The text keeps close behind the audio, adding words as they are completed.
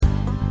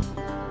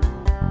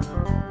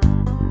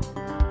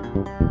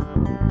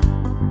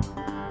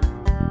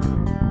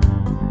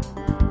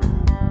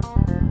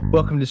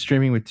Welcome to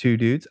Streaming with Two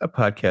Dudes, a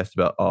podcast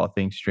about all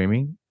things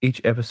streaming.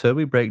 Each episode,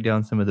 we break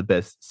down some of the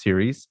best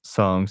series,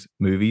 songs,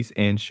 movies,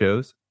 and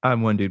shows.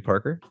 I'm one dude,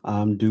 Parker.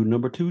 I'm dude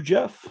number two,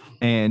 Jeff.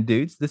 And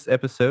dudes, this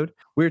episode,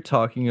 we're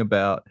talking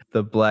about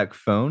The Black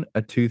Phone,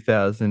 a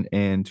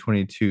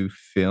 2022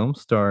 film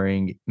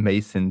starring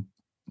Mason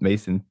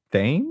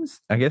Thames.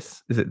 I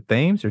guess, is it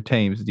Thames or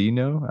Thames? Do you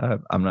know?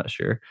 I'm not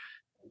sure.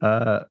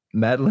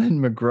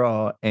 Madeline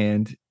McGraw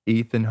and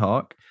Ethan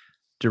Hawke,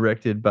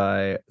 directed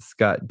by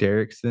Scott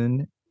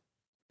Derrickson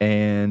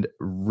and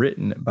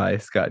written by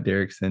Scott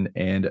Derrickson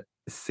and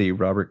C.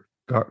 Robert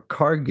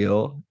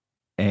Cargill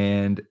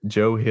and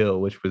Joe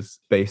Hill, which was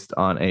based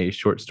on a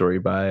short story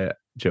by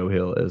Joe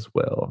Hill as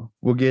well.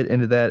 We'll get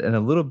into that in a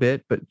little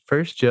bit, but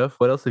first, Jeff,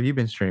 what else have you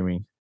been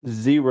streaming?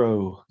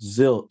 Zero,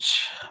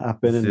 zilch.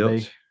 I've been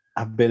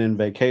in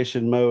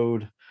vacation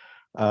mode.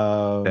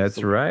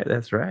 That's right.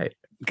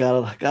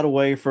 Got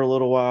away for a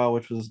little while,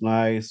 which was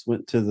nice.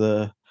 Went to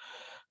the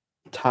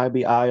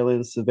Tybee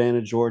Island,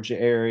 Savannah, Georgia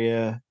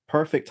area.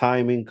 Perfect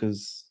timing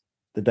because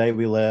the day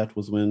we left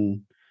was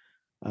when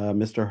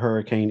Mr.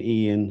 Hurricane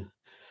Ian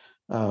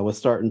was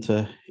starting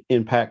to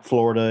impact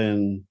Florida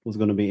and was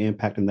going to be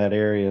impacting that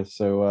area.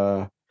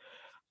 So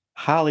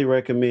highly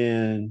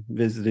recommend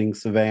visiting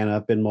Savannah.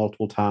 I've been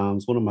multiple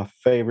times. One of my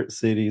favorite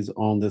cities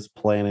on this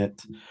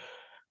planet.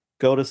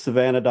 Go to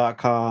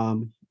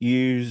savannah.com.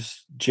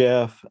 Use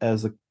Jeff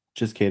as a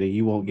just kidding.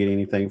 You won't get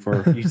anything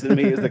for using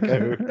me as the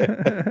code.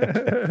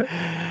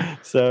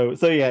 So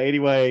yeah,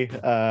 anyway,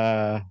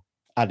 I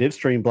did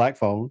stream Black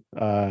Phone.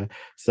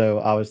 So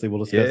obviously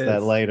we'll discuss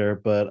that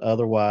later. But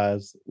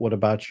otherwise, what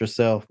about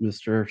yourself,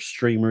 Mr.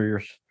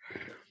 Streamer?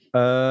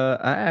 I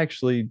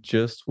actually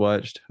just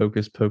watched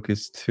Hocus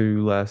Pocus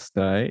 2 last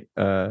night,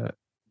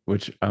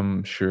 which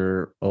I'm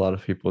sure a lot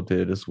of people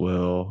did as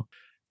well.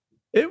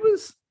 It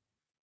was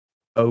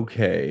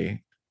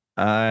okay.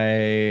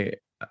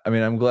 I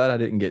mean, I'm glad I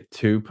didn't get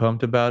too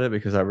pumped about it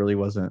because I really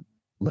wasn't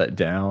let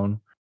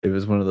down. It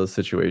was one of those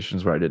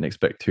situations where I didn't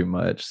expect too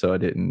much, so I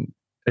didn't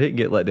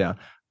get let down.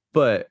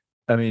 But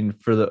I mean,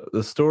 for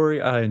the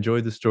story, I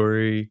enjoyed the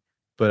story,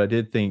 but I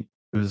did think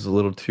it was a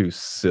little too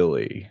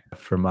silly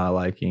for my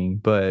liking.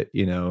 But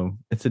you know,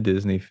 it's a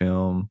Disney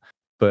film,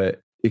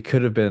 but it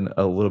could have been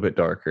a little bit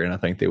darker, and I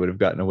think they would have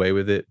gotten away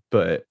with it.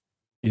 But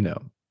you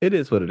know, it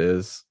is what it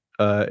is.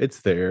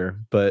 It's there,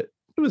 but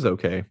it was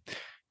okay.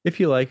 If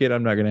you like it,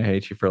 I'm not gonna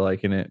hate you for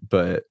liking it,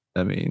 but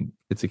I mean,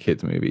 it's a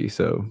kids movie,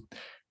 so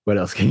what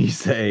else can you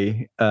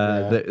say?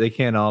 They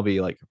can't all be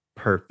like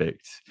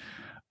perfect,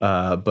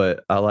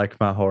 but I like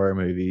my horror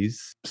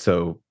movies.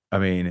 So I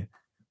mean,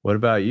 what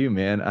about you,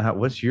 man?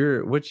 What's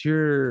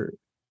your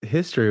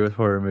history with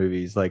horror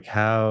movies? Like,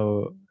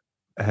 how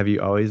have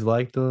you always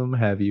liked them?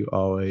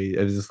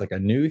 Is this like a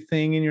new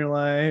thing in your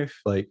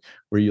life? Like,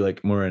 were you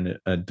like more an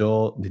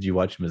adult? Did you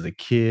watch them as a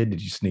kid?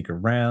 Did you sneak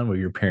around? Were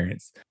your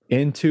parents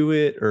into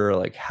it? Or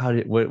like,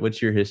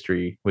 what's your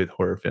history with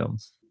horror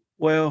films?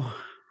 Well,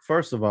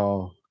 first of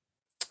all,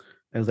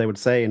 as they would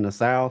say in the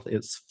South,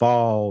 it's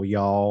fall,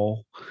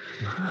 y'all.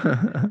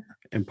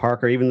 And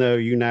Parker, even though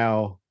you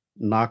now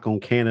knock on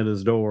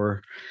Canada's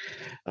door,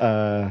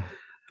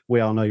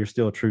 we all know you're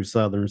still a true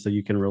Southern, so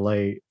you can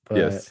relate. But,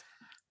 yes.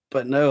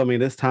 But no, I mean,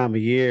 this time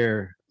of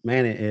year,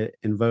 man, it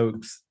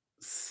invokes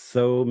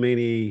so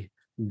many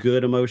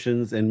good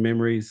emotions and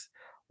memories.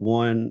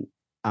 One,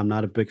 I'm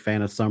not a big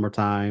fan of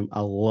summertime. I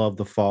love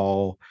the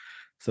fall.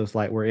 So it's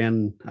like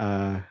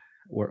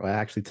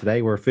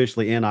today we're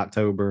officially in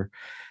October.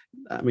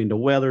 I mean, the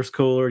weather's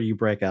cooler. You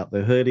break out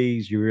the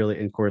hoodies.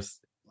 And of course,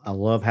 I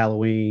love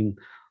Halloween.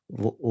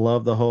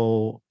 Love the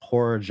whole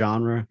horror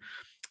genre.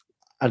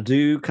 I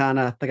do kind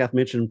of, I think I've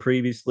mentioned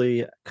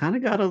previously, kind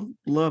of got a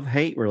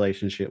love-hate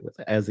relationship with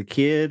it. As a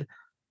kid,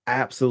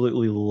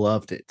 absolutely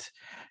loved it.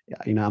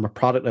 You know, I'm a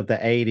product of the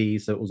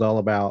 80s, so it was all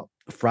about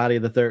Friday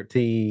the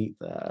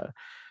 13th,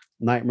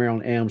 Nightmare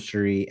on Elm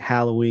Street,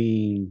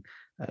 Halloween,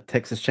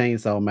 Texas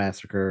Chainsaw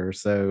Massacre.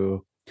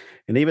 So,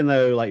 and even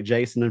though like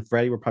Jason and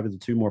Freddy were probably the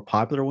two more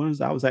popular ones,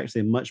 I was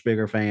actually a much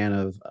bigger fan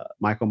of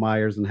Michael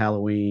Myers and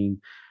Halloween,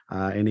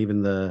 and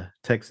even the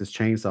Texas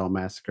Chainsaw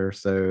Massacre.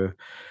 So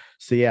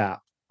yeah,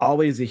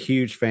 always a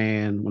huge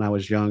fan when I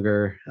was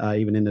younger,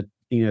 even in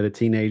the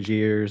teenage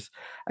years.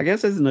 I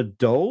guess as an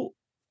adult,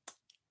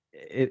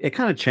 it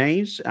kind of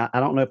changed.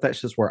 I don't know if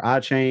that's just where I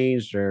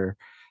changed, or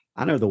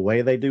I know the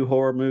way they do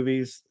horror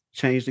movies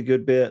changed a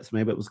good bit. So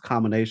maybe it was a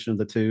combination of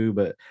the two.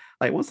 But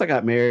like once I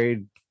got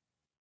married,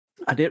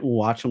 I didn't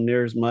watch them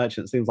near as much.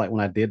 It seems like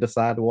when I did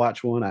decide to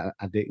watch one,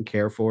 I didn't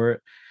care for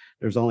it.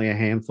 There's only a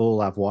handful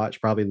I've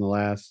watched probably in the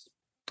last,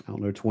 I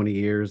don't know, 20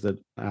 years that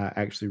I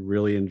actually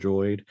really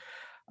enjoyed.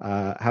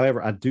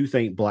 However, I do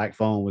think Black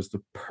Phone was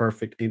the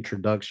perfect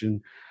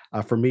introduction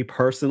for me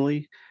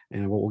personally,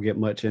 and we'll get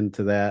much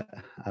into that.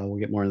 We'll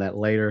get more into that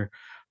later.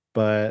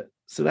 But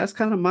so that's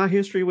kind of my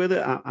history with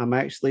it. I'm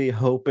actually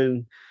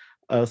hoping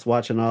us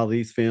watching all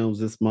these films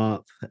this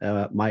month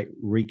might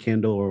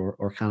rekindle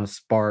or kind of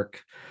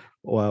spark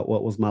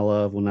what was my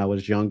love when I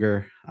was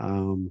younger.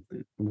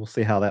 We'll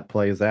see how that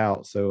plays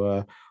out.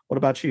 So, What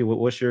about you?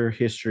 What's your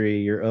history,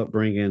 your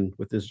upbringing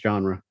with this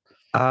genre?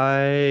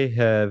 I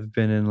have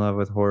been in love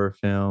with horror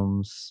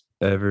films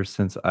ever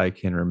since I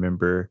can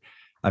remember.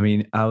 I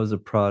mean, I was a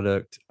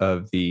product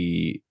of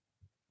the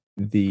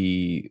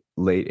late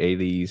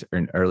 80s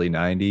and early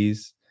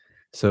 90s.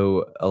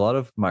 So a lot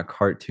of my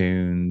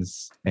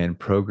cartoons and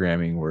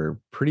programming were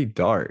pretty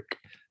dark.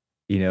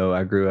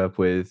 I grew up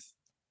with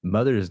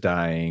mothers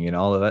dying and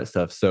all of that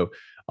stuff. So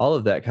all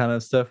of that kind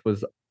of stuff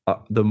was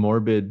the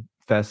morbid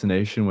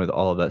fascination with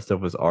all of that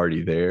stuff was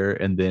already there.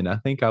 And then I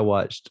think I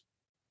watched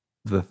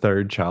the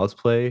third Child's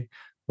Play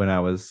when I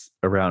was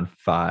around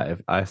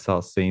 5. I saw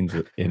scenes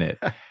in it,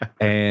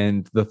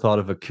 and the thought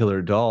of a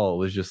killer doll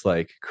was just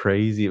like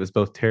crazy. It was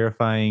both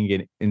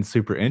terrifying and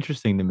super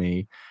interesting to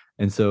me.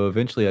 And so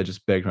eventually I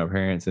just begged my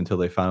parents until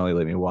they finally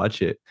let me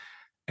watch it.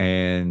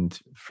 And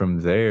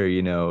from there,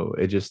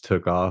 it just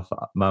took off.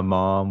 My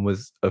mom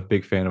was a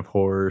big fan of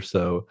horror,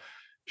 so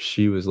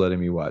she was letting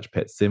me watch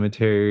Pet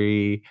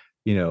Cemetery,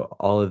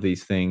 all of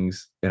these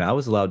things, and I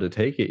was allowed to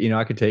take it.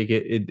 I could take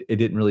it. It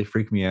didn't really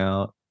freak me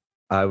out.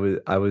 I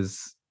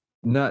was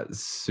not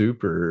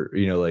super,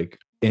 like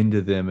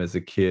into them as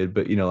a kid,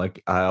 but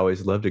like I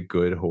always loved a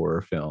good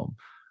horror film.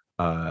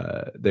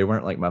 They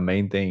weren't like my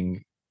main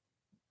thing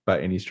by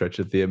any stretch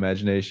of the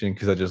imagination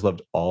because I just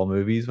loved all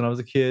movies when I was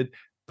a kid,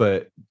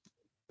 but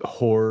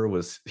horror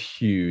was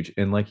huge.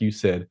 And like you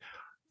said,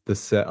 the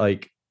set,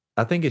 like,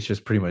 I think it's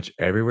just pretty much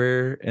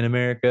everywhere in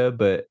America,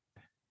 but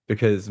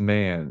because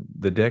man,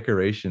 the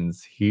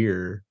decorations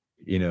here,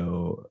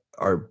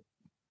 are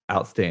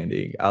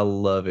outstanding. I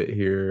love it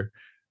here.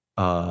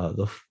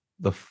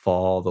 The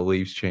fall, the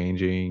leaves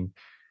changing,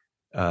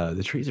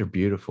 the trees are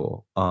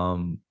beautiful.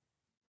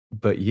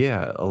 But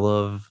yeah, I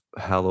love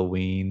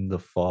Halloween, the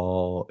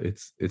fall.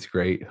 It's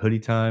great. Hoodie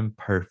time,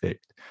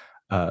 perfect.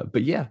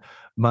 But yeah,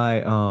 my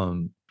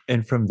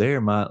and from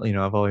there,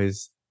 I've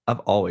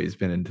always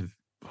been into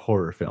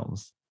horror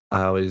films.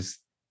 I always,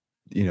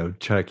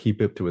 try to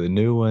keep up to the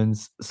new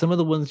ones. Some of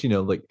the ones,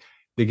 like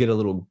they get a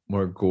little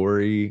more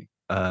gory.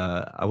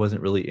 I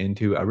wasn't really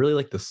into. I really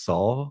like the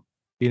Saw,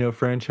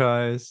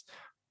 franchise,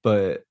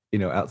 but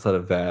outside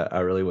of that, I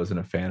really wasn't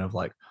a fan of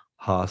like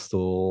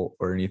Hostel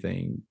or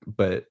anything.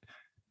 But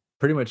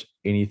pretty much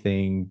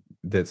anything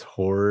that's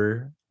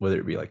horror, whether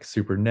it be like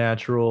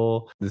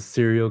supernatural, the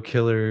serial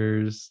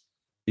killers,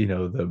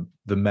 the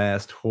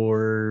masked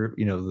horror,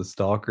 the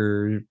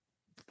stalker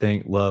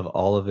thing, love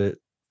all of it.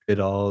 It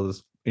all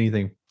is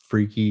anything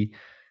freaky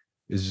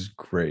is just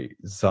great.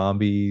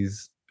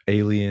 Zombies,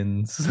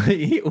 aliens,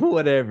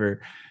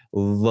 whatever.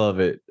 Love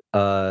it.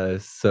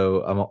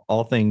 So I'm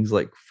all things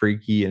like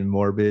freaky and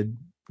morbid.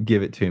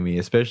 Give it to me,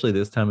 especially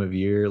this time of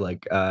year.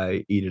 Like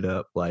I eat it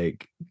up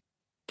like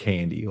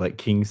candy, like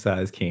king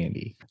size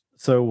candy.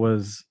 So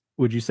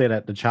would you say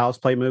that the Child's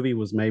Play movie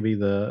was maybe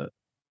the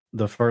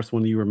first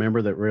one you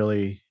remember that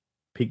really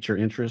piqued your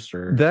interest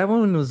or That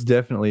one was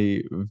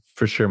definitely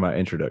for sure my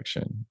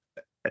introduction.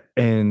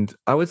 And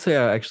I would say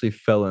I actually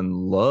fell in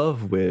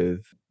love with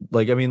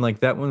like I mean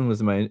like that one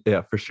was my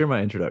yeah, for sure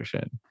my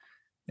introduction.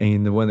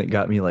 And the one that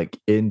got me like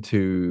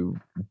into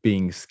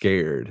being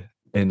scared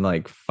and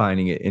like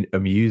finding it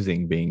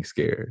amusing being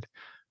scared.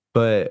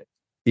 But,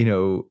 you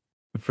know,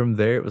 from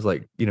there it was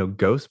like,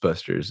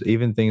 Ghostbusters,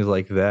 even things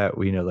like that,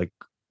 like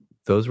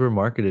those were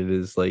marketed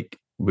as like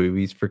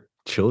movies for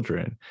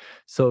children.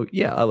 So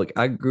yeah,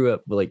 I grew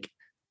up with like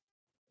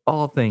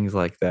all things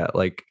like that,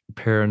 like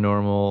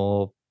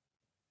paranormal.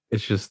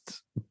 It's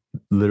just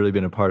literally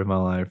been a part of my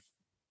life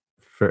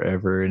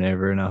forever and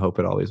ever, and I hope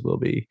it always will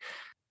be.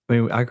 I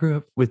mean, I grew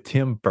up with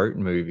Tim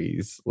Burton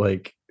movies.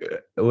 Like,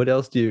 what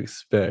else do you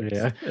expect?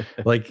 yeah.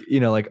 Like,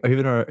 like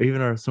even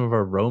our some of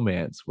our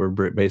romance were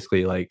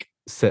basically like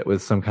set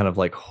with some kind of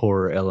like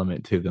horror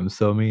element to them.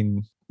 So I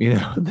mean,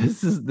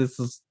 this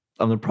is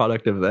I'm the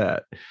product of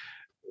that,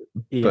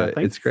 Yeah, but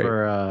it's great.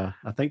 I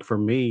think for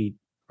me,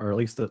 or at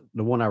least the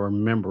one I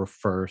remember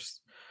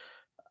first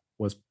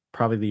was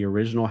probably the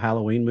original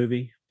Halloween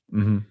movie.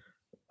 Hmm.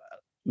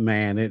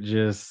 Man, it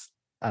just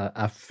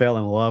I fell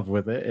in love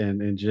with it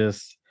and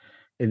just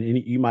and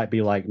you might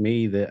be like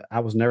me that I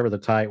was never the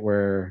type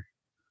where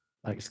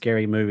like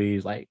scary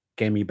movies like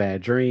gave me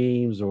bad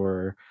dreams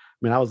or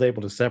I mean I was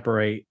able to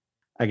separate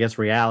I guess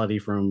reality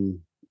from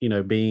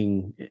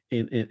being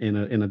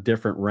in a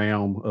different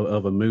realm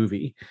of a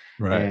movie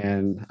Right.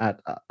 and I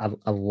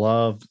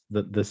love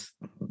the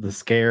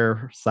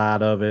scare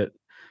side of it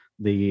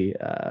the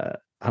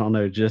I don't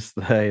know just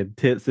the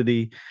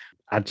intensity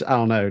I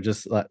don't know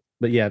just like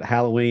but yeah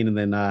Halloween and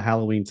then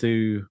Halloween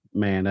 2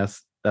 man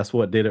that's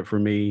what did it for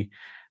me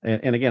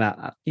and again,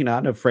 I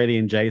know Freddie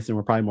and Jason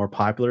were probably more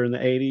popular in the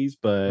 '80s,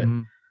 but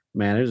Hmm.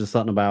 man, there's just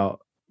something about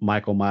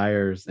Michael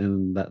Myers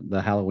and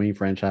the Halloween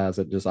franchise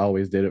that just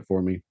always did it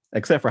for me,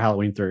 except for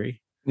Halloween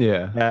 3.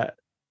 Yeah. That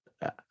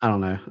I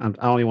don't know. I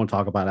don't even want to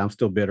talk about it. I'm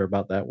still bitter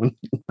about that one.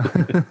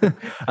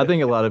 I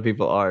think a lot of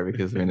people are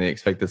because I mean they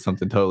expected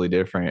something totally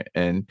different,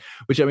 and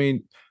which I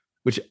mean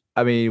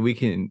we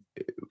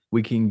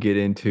can get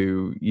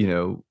into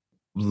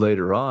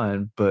later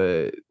on,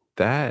 but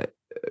that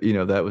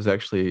that was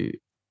actually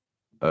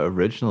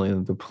originally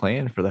the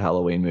plan for the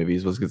Halloween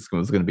movies was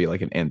going to be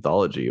like an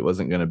anthology. It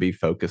wasn't going to be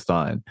focused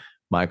on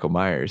Michael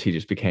Myers. He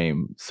just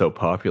became so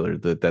popular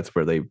that that's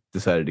where they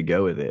decided to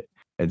go with it.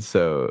 And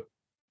so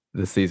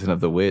the season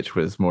of the witch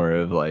was more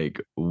of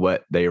like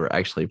what they were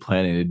actually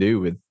planning to do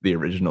with the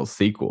original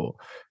sequel.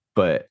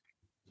 But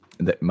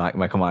that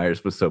Michael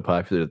Myers was so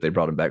popular that they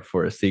brought him back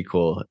for a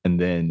sequel, and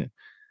then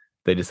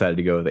they decided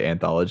to go with the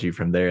anthology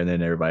from there. And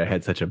then everybody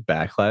had such a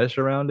backlash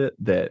around it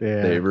that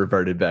they Yeah.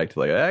 reverted back to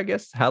like, I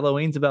guess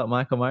Halloween's about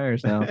Michael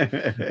Myers now. So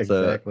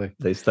Exactly.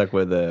 they stuck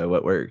with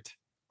what worked.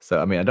 So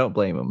I mean, I don't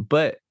blame them,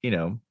 but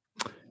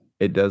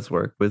it does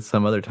work with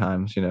some other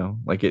times.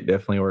 Like it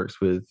definitely works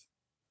with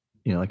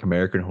like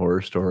American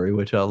Horror Story,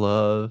 which I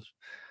love.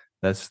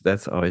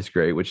 That's always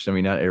great. Which I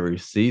mean, not every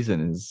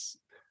season is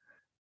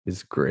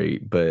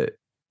great, but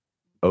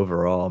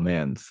overall,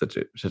 man, such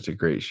a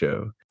great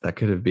show. That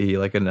could have be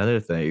like another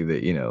thing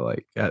that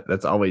like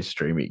that's always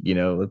streaming.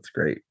 That's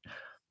great.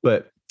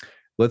 But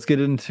let's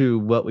get into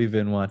what we've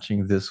been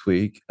watching this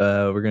week.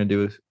 We're gonna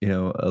do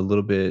a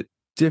little bit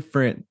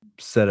different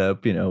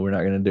setup. We're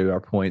not gonna do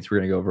our points. We're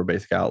gonna go over a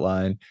basic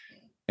outline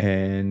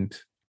and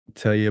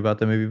tell you about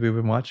the movie we've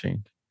been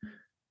watching.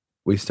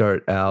 We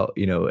start out,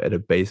 at a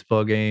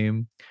baseball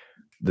game.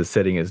 The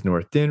setting is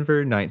North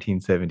Denver,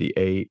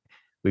 1978.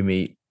 We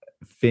meet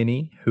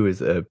Finney, who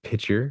is a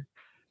pitcher.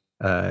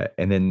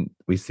 And then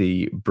we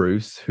see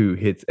Bruce, who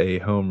hits a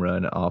home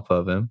run off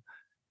of him.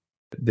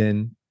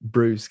 Then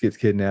Bruce gets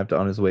kidnapped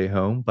on his way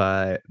home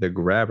by the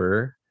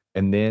Grabber.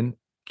 And then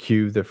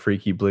cue the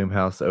Freaky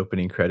Bloomhouse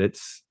opening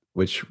credits,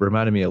 which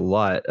reminded me a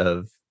lot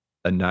of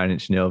a Nine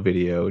Inch Nail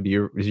video. Did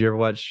you ever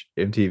watch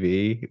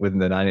MTV with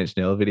the Nine Inch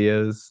Nail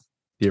videos?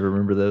 Do you ever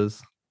remember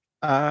those?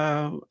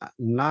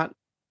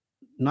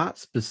 Not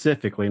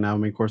specifically. Now, I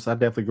mean, of course, I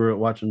definitely grew up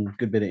watching a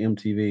good bit of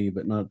MTV,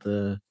 but not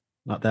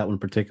that one in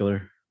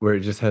particular. Where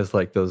it just has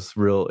like those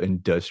real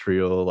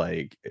industrial,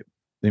 like,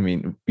 I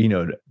mean,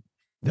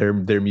 their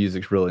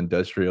music's real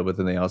industrial, but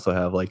then they also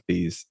have like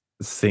these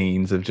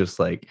scenes of just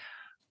like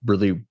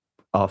really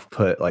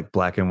off-put like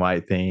black and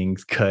white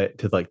things cut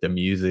to like the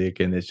music,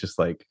 and it's just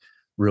like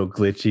real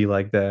glitchy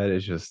like that.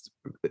 It's just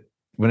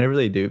whenever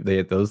they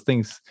have those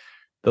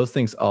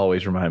things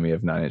always remind me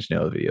of Nine Inch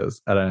Nails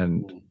videos.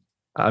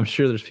 I'm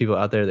sure there's people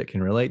out there that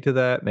can relate to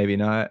that. Maybe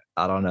not.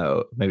 I don't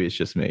know. Maybe it's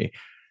just me.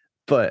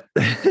 But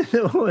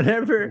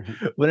whenever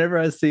whenever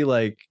I see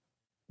like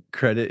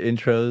credit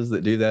intros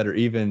that do that, or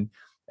even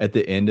at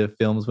the end of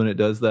films when it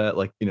does that,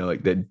 like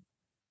like that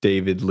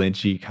David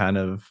Lynchy kind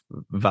of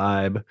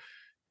vibe,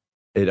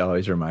 it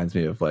always reminds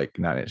me of like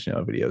Nine Inch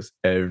Nails videos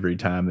every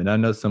time. And I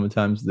know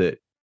sometimes that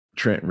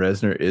Trent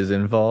Reznor is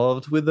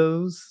involved with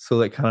those, so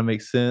that kind of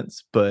makes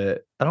sense.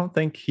 But I don't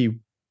think he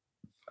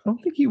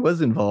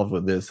was involved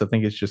with this. I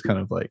think it's just kind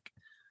of like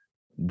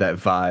that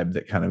vibe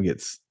that kind of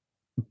gets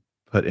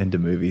put into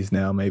movies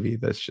now. Maybe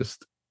that's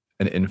just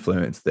an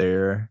influence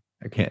there.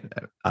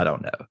 I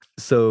don't know.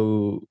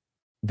 So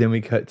then we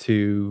cut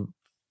to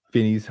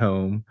Finney's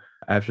home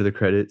after the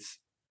credits.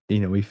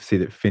 We see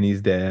that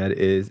Finney's dad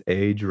is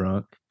a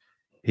drunk.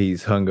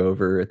 He's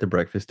hungover at the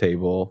breakfast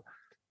table.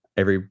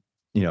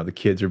 The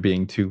kids are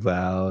being too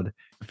loud.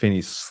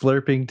 Finney's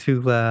slurping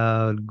too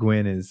loud.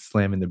 Gwen is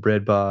slamming the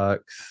bread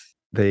box.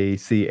 They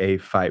see a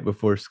fight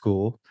before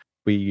school.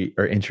 We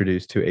are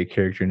introduced to a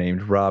character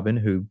named Robin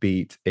who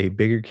beat a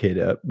bigger kid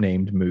up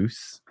named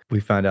Moose.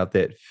 We find out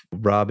that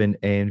Robin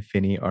and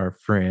Finney are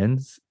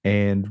friends,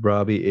 and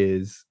Robbie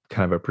is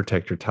kind of a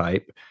protector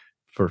type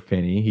for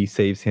Finney. He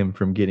saves him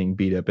from getting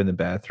beat up in the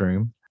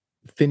bathroom.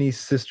 Finney's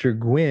sister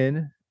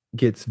Gwen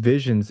gets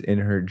visions in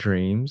her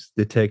dreams.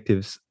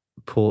 Detectives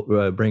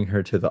bring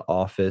her to the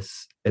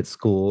office at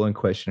school and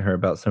question her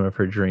about some of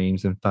her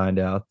dreams, and find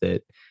out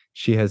that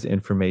she has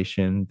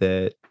information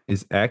that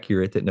is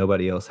accurate that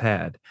nobody else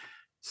had.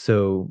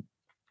 So,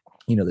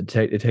 the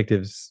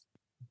detectives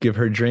give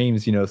her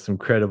dreams, some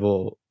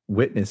credible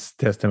witness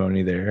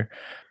testimony there.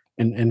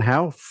 And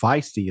how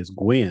feisty is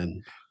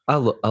Gwen? I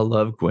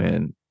love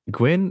Gwen.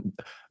 Gwen,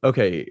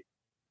 okay,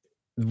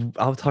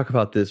 I'll talk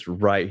about this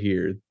right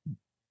here.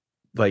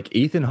 Like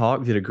Ethan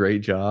Hawke did a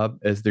great job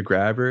as the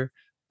Grabber,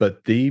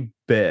 but the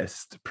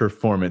best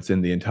performance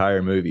in the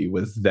entire movie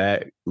was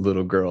that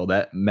little girl,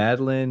 that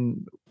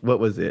Madeline. What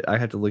was it? I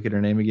have to look at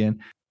her name again.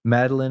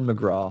 Madeline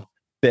McGraw.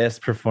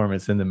 Best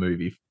performance in the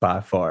movie by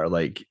far.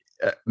 Like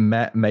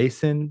Matt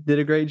Mason did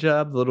a great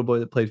job. The little boy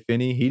that played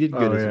Finney, he did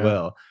good as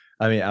well.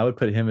 I mean, I would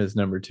put him as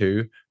number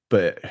 2,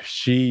 but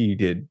she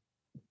did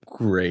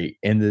great.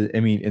 And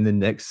in the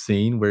next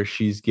scene where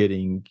she's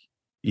getting,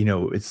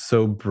 it's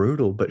so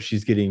brutal, but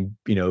she's getting,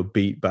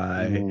 beat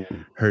by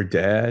her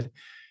dad.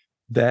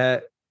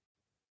 That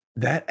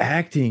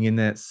acting in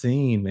that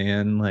scene,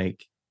 man,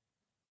 like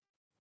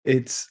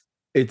it's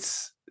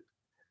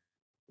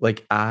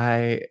like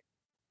I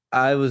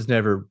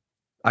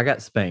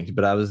got spanked,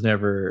 but I was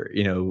never,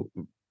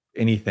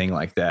 anything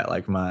like that.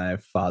 Like my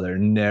father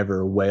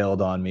never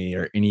wailed on me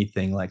or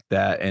anything like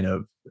that,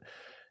 and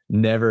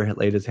never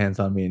laid his hands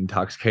on me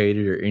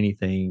intoxicated or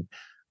anything.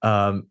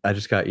 I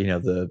just got,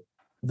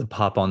 the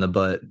pop on the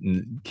butt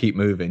and keep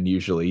moving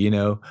usually,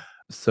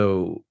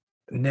 So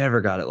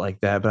never got it like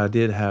that, but I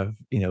did have,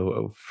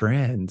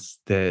 friends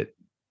that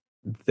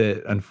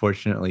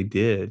unfortunately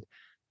did.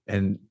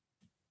 And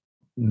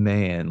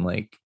man,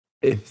 like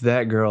if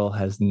that girl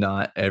has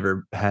not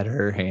ever had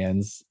her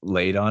hands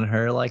laid on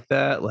her like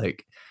that,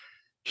 like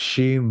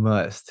she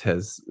must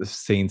has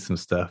seen some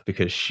stuff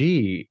because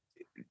she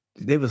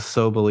it was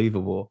so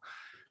believable.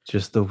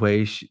 Just the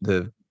way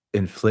the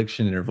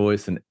inflection in her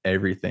voice and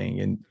everything.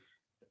 And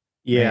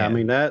Yeah, I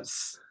mean, man,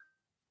 that's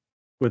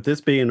with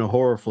this being a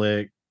horror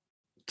flick,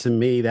 to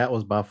me, that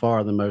was by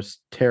far the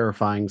most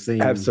terrifying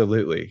scene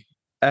absolutely.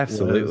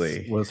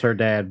 Absolutely. was her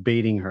dad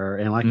beating her.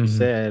 And like you Mhm.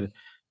 said,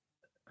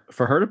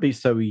 for her to be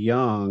so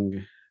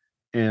young,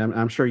 and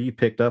I'm sure you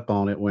picked up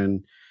on it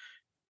when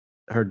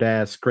her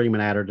dad's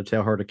screaming at her to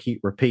tell her to keep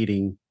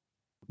repeating,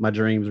 my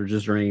dreams are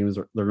just dreams,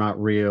 they're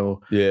not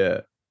real.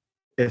 Yeah.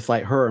 It's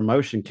like her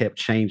emotion kept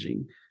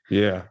changing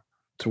Yeah.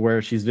 to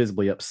where she's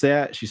visibly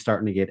upset. She's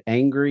starting to get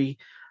angry.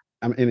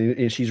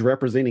 And she's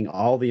representing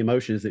all the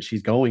emotions that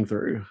she's going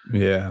through.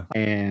 Yeah.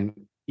 And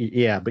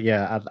yeah, but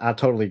yeah, I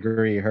totally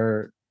agree.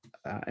 Her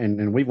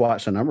and we've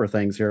watched a number of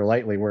things here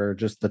lately where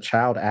just the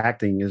child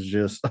acting is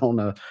just on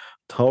a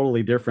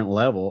totally different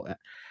level.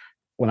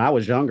 When I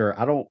was younger,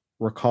 I don't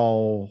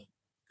recall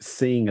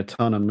seeing a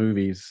ton of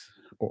movies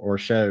or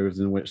shows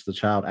in which the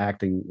child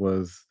acting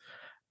was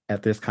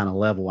at this kind of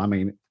level. I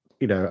mean,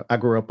 I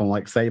grew up on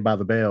like Saved by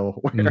the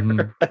Bell, Mhm.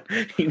 where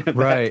that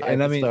Right, and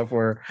type I of mean stuff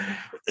where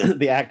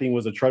the acting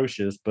was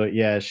atrocious. But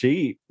yeah,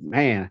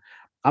 man,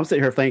 I'm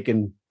sitting here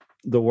thinking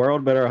the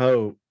world better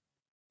hope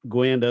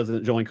Gwen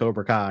doesn't join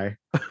Cobra Kai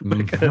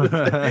because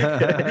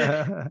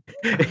mm.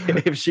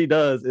 if she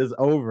does, it's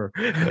over.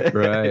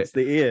 Right. It's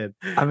the end.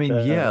 I mean,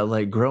 Uh, yeah,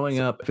 like growing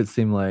so, up, it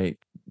seemed like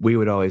we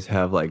would always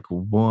have like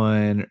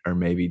 1 or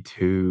maybe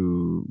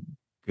 2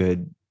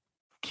 good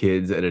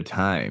kids at a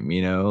time,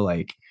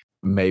 like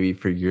maybe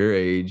for your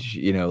age,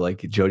 like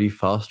Jodie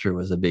Foster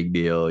was a big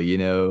deal,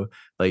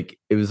 like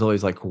it was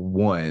always like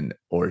 1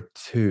 or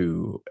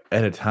 2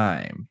 at a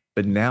time.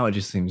 But now it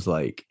just seems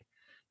like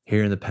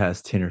here in the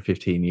past 10 or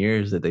 15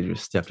 years that they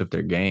just stepped up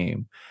their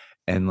game.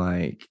 And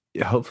like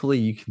hopefully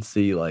you can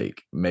see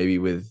like maybe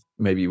with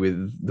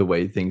the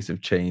way things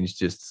have changed,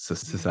 just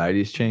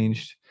society's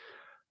changed.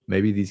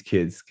 Maybe these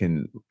kids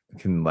can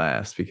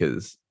last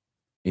because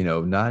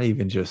not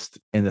even just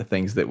in the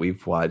things that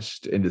we've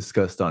watched and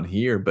discussed on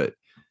here, but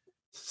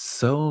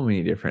so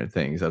many different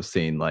things I've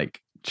seen, like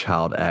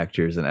child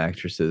actors and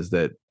actresses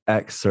that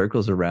act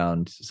circles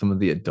around some of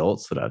the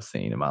adults that I've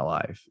seen in my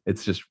life.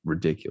 It's just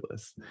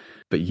ridiculous.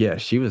 But yeah,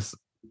 she was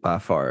by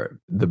far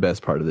the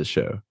best part of the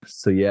show.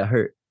 So yeah,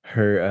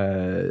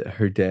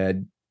 her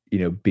dad,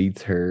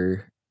 beats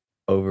her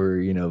over,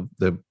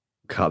 the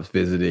cops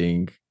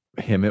visiting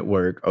him at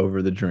work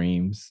over the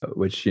dreams,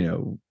 which,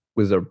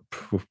 was a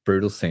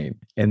brutal scene.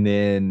 And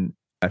then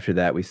after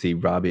that, we see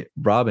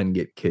Robin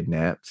get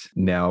kidnapped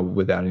now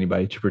without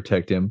anybody to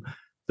protect him.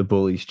 The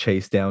bullies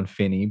chase down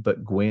Finney,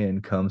 but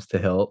Gwen comes to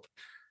help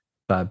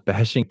by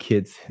bashing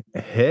Kid's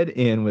head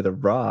in with a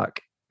rock.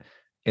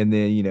 And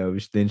then,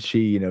 then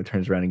she,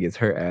 turns around and gets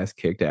her ass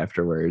kicked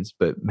afterwards.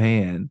 But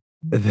man,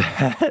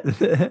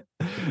 that,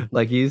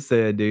 like you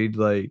said, dude,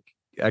 like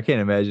I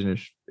can't imagine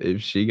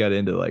if she got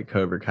into like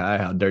Cobra Kai,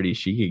 how dirty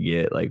she could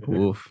get. Like,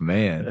 woof,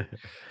 man,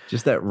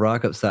 just that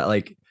rock upside,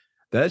 like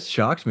that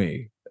shocked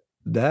me.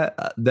 That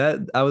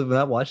I was when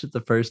I watched it the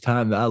first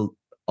time, I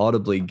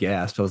audibly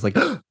gasped. I was like,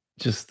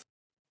 just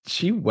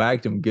she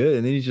whacked him good,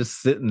 and then he's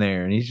just sitting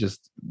there, and he's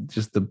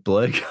just the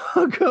blood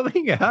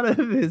coming out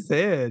of his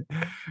head.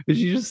 And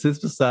she just sits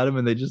beside him,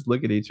 and they just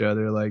look at each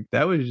other. Like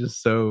that was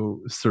just so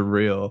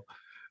surreal.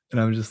 And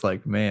I'm just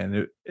like,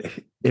 man,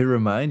 it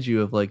reminds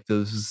you of like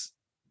those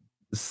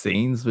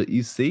scenes that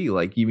you see.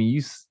 Like,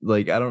 even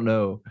like, I don't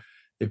know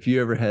if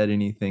you ever had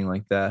anything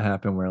like that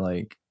happen where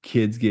like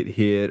kids get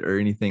hit or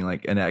anything,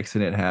 like an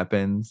accident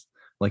happens,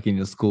 like in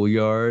the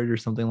schoolyard or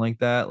something like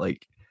that.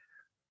 Like,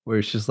 where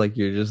it's just like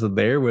you're just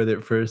there with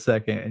it for a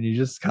second and you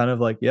just kind of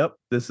like, yep,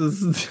 this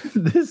is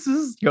this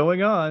is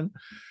going on.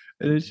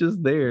 And it's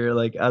just there.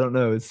 Like, I don't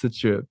know. It's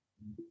such a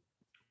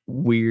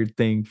weird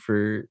thing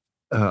for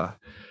uh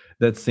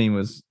that scene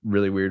was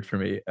really weird for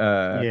me.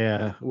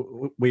 yeah,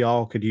 we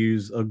all could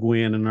use a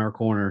Gwen in our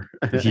corner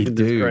in this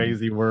Dude,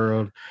 crazy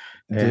world.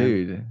 And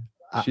dude,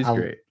 I, she's I,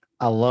 great.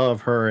 I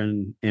love her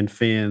and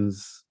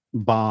Finn's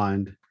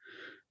bond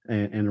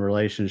and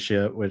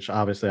relationship, which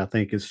obviously I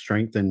think is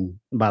strengthened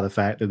by the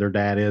fact that their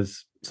dad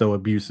is so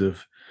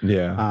abusive.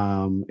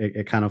 Yeah.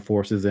 It kind of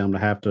forces them to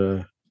have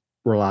to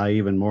rely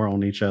even more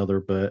on each other.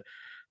 But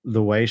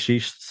the way she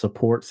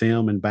supports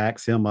him and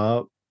backs him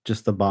up,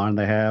 just the bond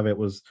they have, it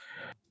was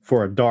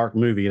for a dark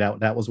movie.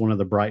 That was one of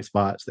the bright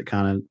spots that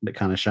kind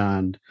of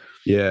shined.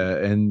 Yeah.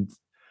 And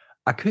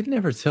I could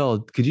never tell.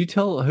 Could you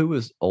tell who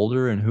was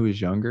older and who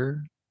was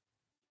younger?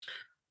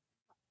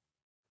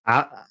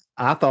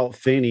 I thought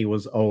Finney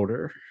was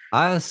older.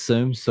 I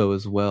assume so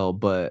as well,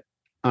 but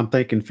I'm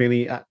thinking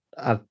Finney.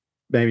 I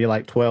maybe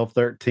like 12,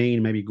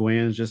 13. Maybe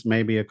Gwen's just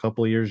maybe a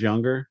couple of years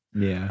younger.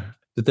 Yeah.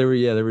 But there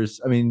was,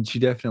 I mean, she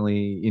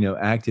definitely,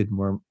 acted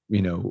more,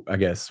 I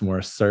guess more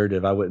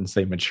assertive. I wouldn't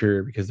say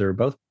mature because they were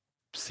both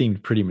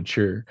seemed pretty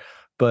mature.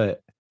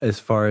 But as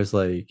far as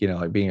like,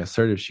 like being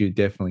assertive, she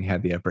definitely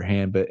had the upper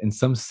hand. But in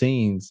some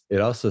scenes,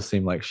 it also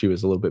seemed like she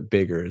was a little bit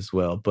bigger as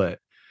well. But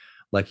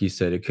like you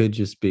said, it could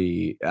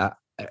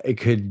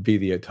be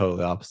the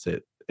total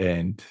opposite.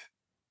 And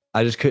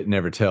I just couldn't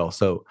never tell.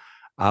 So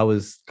I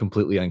was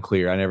completely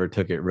unclear. I never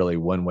took it really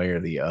one way or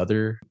the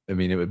other. I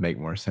mean, it would make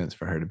more sense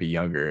for her to be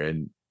younger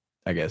and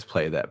I guess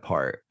play that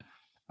part.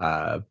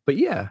 But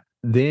yeah,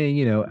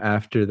 then,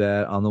 after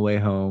that, on the way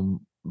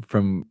home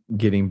from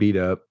getting beat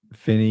up,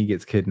 Finney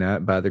gets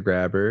kidnapped by the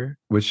grabber,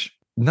 which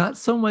not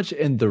so much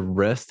in the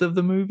rest of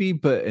the movie,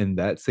 but in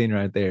that scene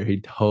right there,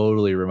 he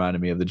totally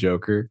reminded me of the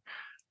Joker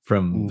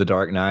from The Mm.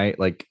 Dark Knight.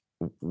 Like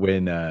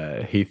when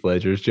Heath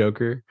Ledger's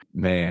Joker,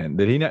 man,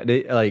 did he not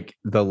like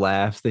the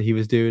laughs that he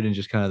was doing and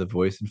just kind of the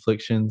voice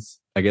inflictions?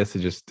 I guess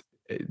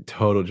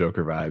total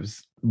Joker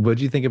vibes. What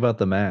do you think about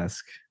the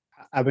mask?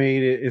 I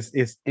mean,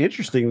 it's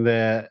interesting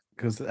that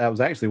because that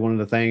was actually one of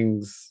the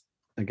things.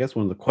 I guess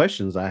one of the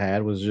questions I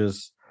had was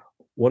just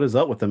what is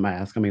up with the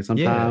mask. I mean, Yeah.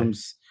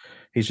 sometimes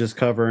he's just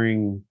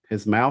covering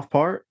his mouth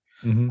part.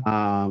 Hmm.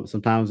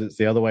 Sometimes it's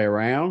the other way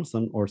around.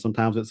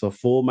 Sometimes it's a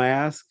full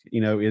mask.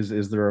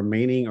 Is there a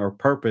meaning or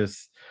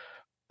purpose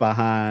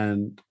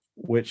behind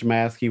which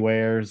mask he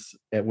wears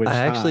at which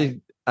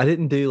time? I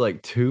didn't do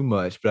like too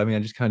much, but I mean, I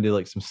just kind of did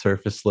like some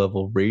surface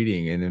level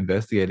reading and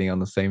investigating on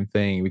the same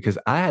thing because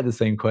I had the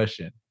same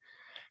question.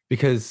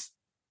 Because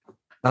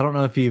I don't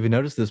know if you even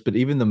noticed this, but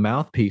even the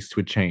mouthpiece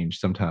would change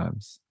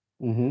sometimes.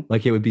 Hmm.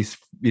 Like it would be,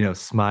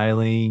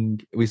 smiling.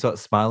 We saw it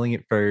smiling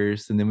at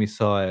first, and then we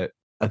saw it,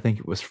 I think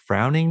it was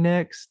frowning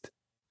next,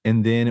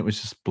 and then it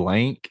was just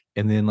blank.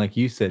 And then, like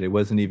you said, it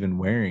wasn't even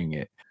wearing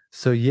it.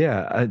 So,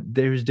 yeah,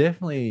 there's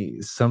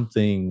definitely some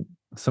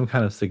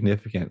kind of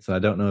significance. And I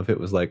don't know if it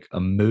was like a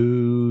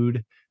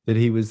mood that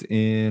he was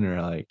in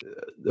or like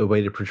a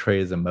way to portray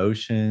his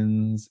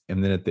emotions.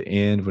 And then at the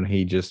end, when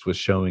he just was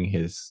showing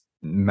his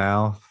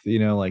mouth,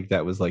 like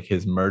that was like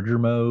his murder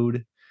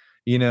mode,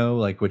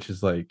 like which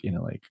is like,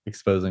 like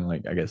exposing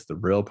like I guess the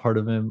real part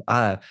of him.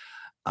 I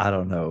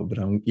don't know, but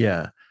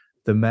yeah,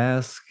 the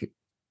mask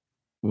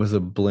was a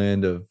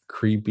blend of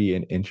creepy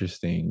and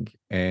interesting.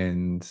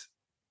 And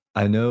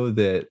I know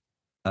that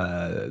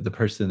the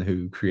person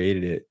who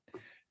created it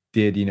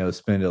did,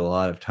 spend a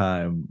lot of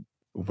time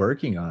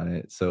working on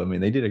it. So I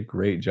mean, they did a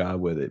great job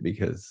with it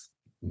because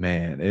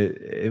man,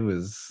 it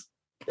was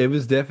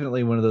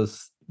definitely one of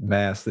those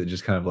masks that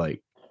just kind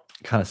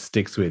of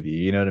sticks with you.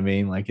 You know what I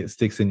mean? Like it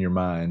sticks in your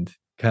mind.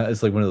 Kind of,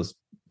 it's like one of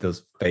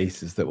those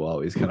faces that will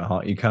always kind of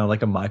haunt you, kind of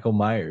like a Michael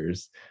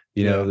Myers.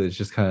 Yeah. That's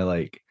just kind of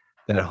like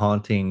that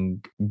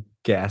haunting,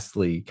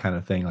 ghastly kind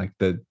of thing. Like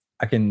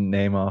I can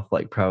name off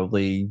like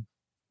probably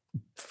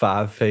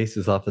five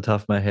faces off the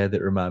top of my head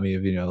that remind me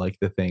of like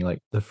the thing, like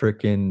the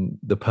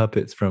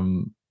puppets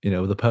from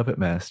the Puppet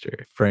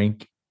Master,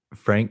 Frank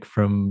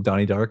from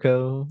Donnie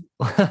Darko.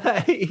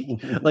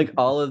 like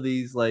all of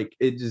these like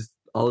it just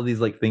all of these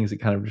like things it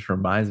kind of just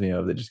reminds me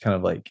of that just kind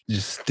of like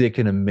just stick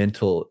in a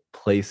mental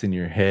place in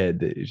your head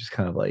that you just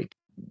kind of like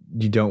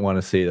you don't want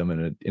to see them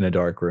in a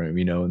dark room,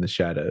 in the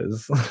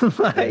shadows.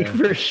 Like Yeah.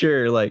 for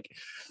sure, like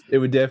it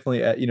would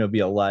definitely be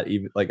a lot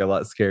even like a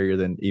lot scarier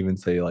than even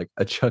say like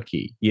a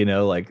Chucky,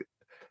 like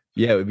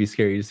yeah, it would be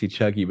scary to see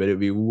Chucky, but it would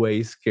be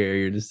way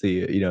scarier to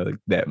see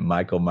that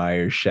Michael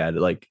Myers shadow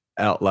like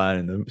outline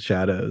in the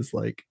shadows,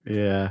 like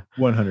Yeah.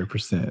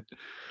 100%.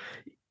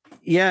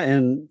 Yeah,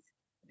 and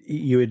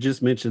you had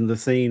just mentioned the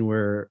scene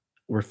where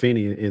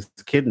Finney is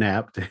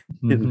kidnapped,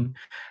 and Hmm.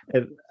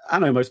 and I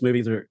know most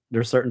movies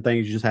there's certain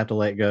things you just have to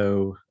let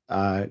go,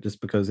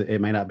 just because it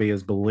may not be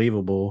as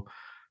believable.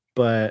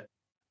 But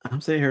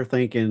I'm sitting here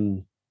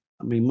thinking,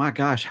 I mean, my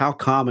gosh, how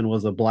common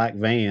was a black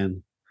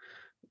van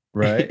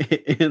Right.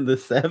 in the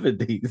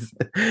 70s?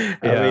 I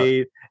Yeah.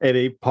 mean, and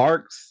he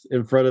parks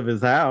in front of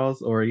his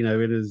house or,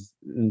 in his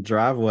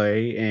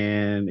driveway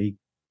and he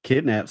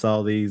kidnaps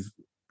all these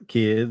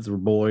kids or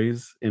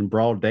boys in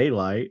broad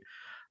daylight.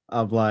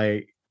 Of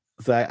like,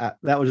 so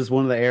that was just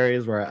one of the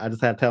areas where I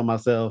just had to tell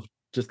myself,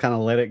 just kind of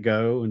let it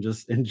go and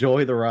just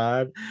enjoy the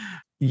ride.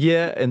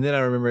 Yeah, and then I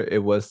remember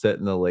it was set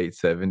in the late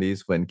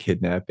 70s when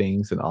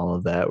kidnappings and all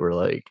of that were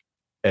like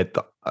at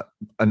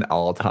an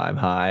all-time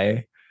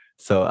high.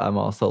 So I'm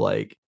also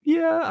like,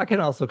 yeah, I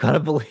can also kind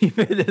of believe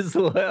it as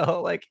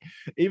well. Like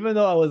even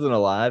though I wasn't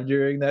alive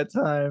during that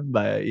time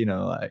by,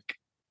 like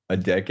a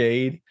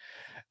decade,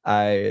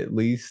 I at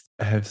least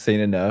have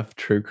seen enough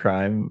true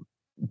crime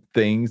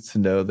things to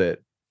know that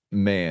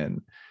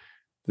man,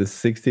 the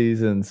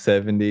 60s and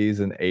 70s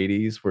and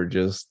 80s were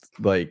just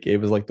like it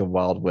was like the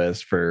Wild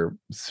West for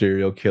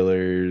serial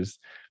killers,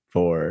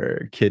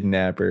 for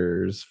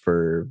kidnappers,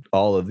 for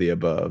all of the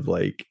above.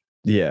 Like,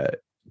 yeah,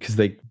 because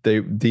they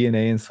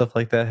DNA and stuff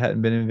like that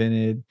hadn't been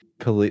invented.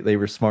 They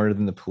were smarter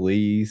than the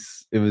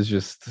police. It was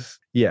just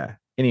yeah.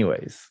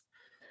 Anyways,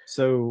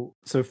 So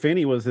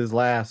Finney was his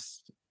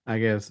last. I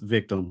guess,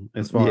 victim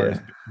as far as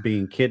Yeah.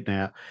 being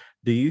kidnapped.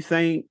 Do you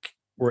think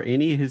were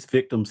any of his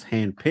victims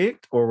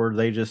handpicked, or were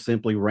they just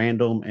simply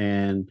random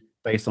and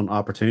based on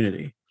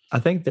opportunity? I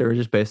think they were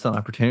just based on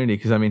opportunity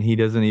because I mean he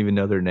doesn't even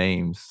know their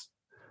names.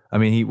 I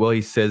mean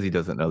he says he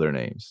doesn't know their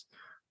names.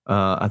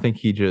 I think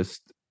he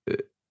just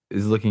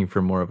is looking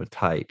for more of a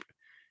type.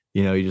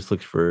 You know, he just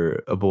looks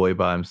for a boy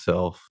by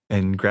himself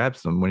and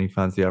grabs them when he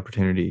finds the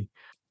opportunity.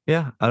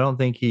 Yeah, I don't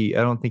think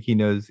he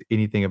knows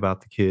anything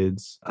about the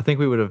kids. I think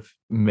we would have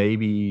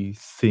maybe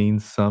seen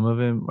some of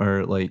him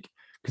or like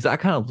because I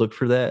kind of looked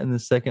for that in the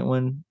second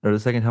one or the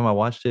second time I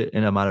watched it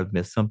and I might have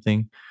missed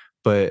something,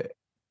 but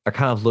I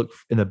kind of looked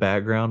in the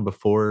background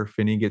before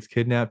Finney gets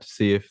kidnapped to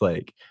see if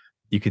like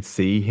you could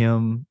see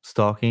him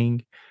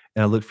stalking,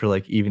 and I looked for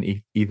like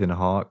even Ethan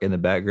Hawke in the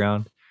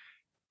background,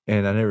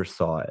 and I never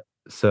saw it.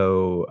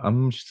 So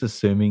I'm just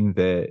assuming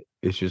that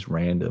it's just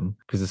random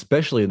because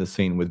especially in the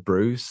scene with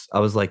Bruce, I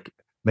was like,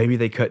 maybe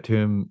they cut to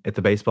him at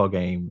the baseball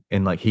game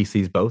and like he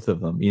sees both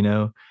of them, you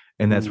know,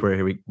 and that's Mm.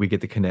 where we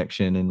get the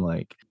connection. And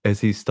like as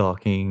he's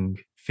stalking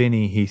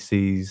Finney, he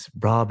sees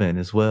Robin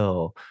as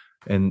well,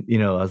 and you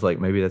know, I was like,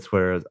 maybe that's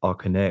where it all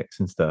connects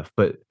and stuff.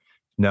 But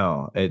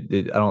no, I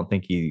don't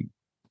think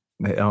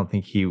I don't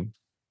think he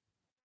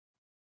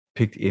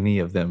picked any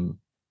of them.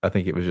 I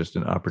think it was just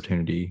an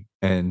opportunity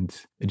and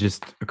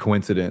just a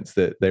coincidence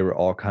that they were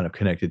all kind of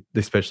connected,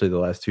 especially the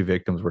last two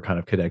victims were kind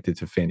of connected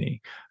to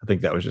Finney. I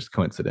think that was just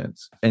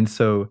coincidence. And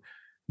so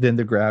then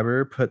the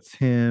grabber puts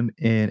him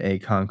in a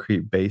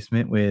concrete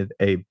basement with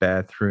a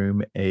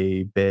bathroom,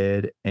 a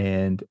bed,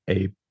 and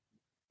a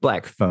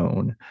black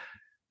phone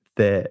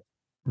that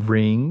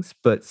rings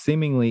but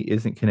seemingly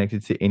isn't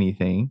connected to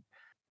anything.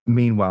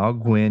 Meanwhile,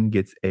 Gwen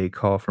gets a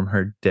call from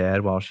her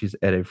dad while she's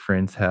at a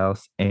friend's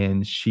house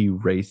and she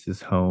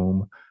races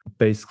home,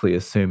 basically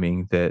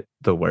assuming that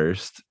the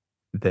worst,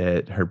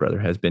 that her brother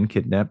has been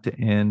kidnapped.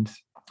 And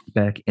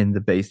back in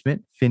the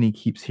basement, Finney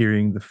keeps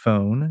hearing the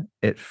phone.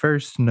 At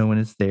first, no one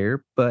is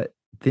there, but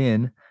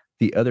then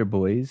the other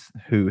boys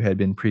who had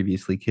been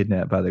previously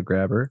kidnapped by the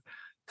grabber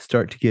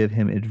start to give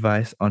him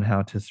advice on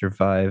how to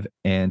survive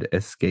and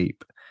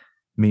escape.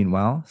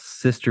 Meanwhile,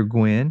 Sister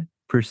Gwen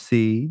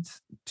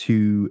proceeds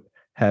to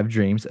have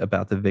dreams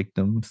about the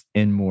victims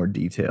in more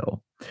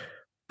detail.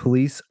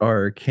 Police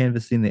are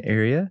canvassing the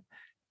area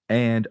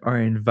and are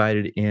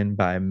invited in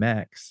by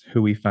Max,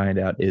 who we find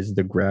out is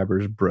the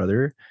grabber's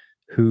brother,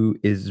 who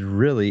is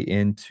really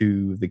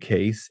into the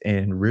case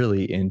and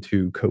really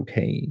into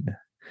cocaine.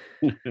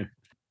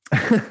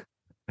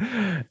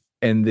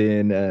 And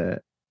then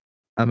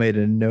I made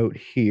a note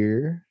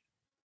here: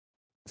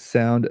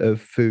 sound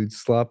of food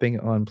slopping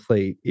on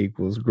plate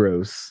equals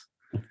gross.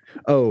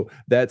 Oh,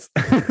 that's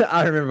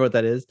I remember what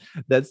that is.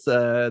 That's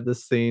the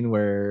scene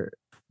where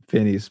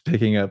Finney's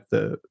picking up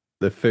the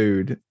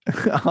food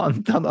off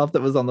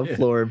that was on the Yeah.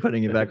 floor and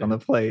putting it back on the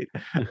plate.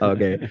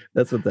 Okay,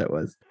 that's what that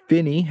was.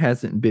 Finney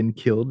hasn't been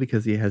killed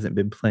because he hasn't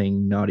been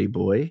playing naughty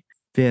boy.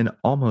 Finn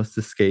almost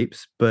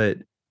escapes, but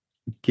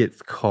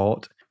gets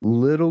caught.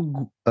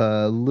 Little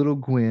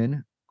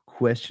Gwen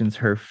questions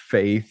her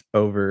faith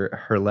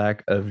over her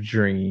lack of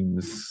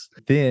dreams.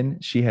 Then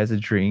she has a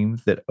dream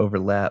that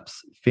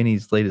overlaps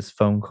Finney's latest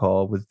phone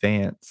call with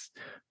Vance,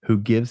 who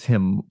gives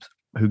him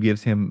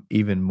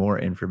even more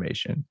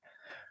information.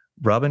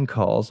 Robin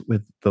calls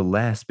with the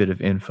last bit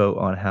of info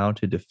on how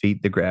to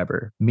defeat the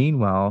grabber.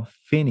 Meanwhile,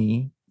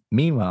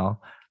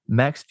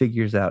 Max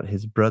figures out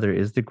his brother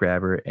is the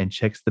grabber and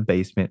checks the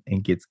basement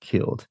and gets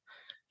killed.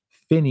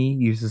 Finney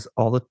uses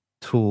all the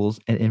tools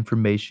and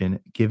information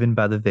given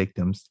by the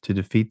victims to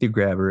defeat the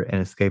grabber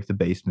and escape the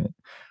basement,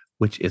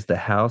 which is the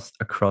house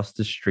across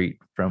the street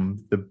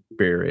from the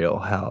burial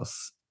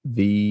house.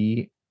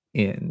 The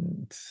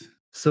end.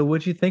 So,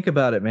 what'd you think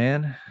about it,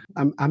 man?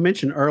 I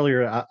mentioned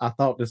earlier, I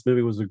thought this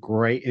movie was a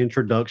great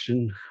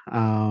introduction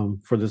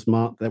for this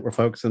month that we're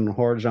focusing on the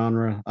horror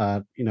genre.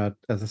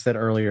 As I said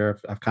earlier,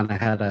 I've kind of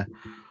had a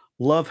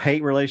love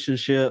hate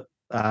relationship.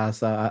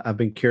 I've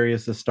been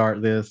curious to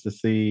start this to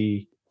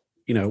see,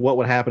 what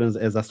would happen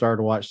as I started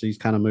to watch these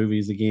kind of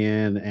movies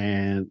again.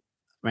 And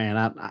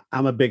man,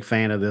 I'm a big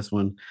fan of this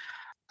one.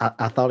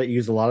 I thought it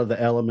used a lot of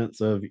the elements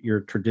of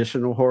your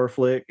traditional horror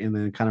flick and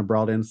then kind of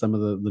brought in some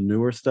of the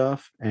newer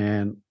stuff.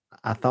 And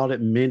I thought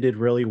it mended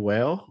really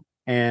well.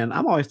 And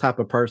I'm always type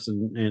of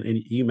person, and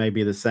you may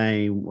be the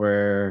same,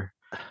 where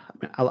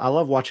I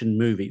love watching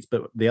movies,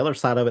 but the other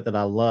side of it that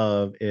I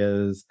love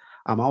is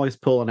I'm always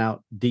pulling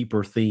out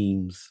deeper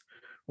themes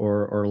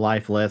or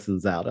life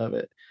lessons out of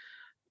it.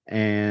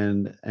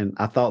 And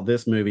I thought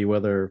this movie,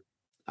 whether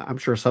I'm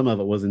sure some of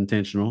it was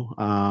intentional,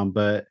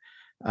 but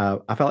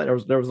I felt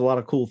like there was a lot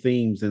of cool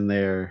themes in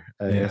there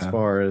as Yeah.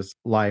 far as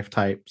life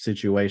type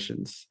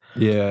situations.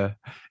 Yeah.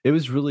 It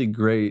was really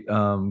great.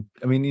 I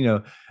mean, you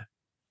know,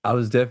 I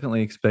was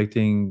definitely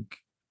expecting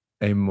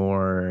a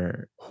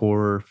more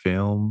horror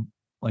film,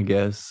 I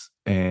guess.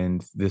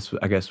 And this,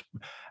 I guess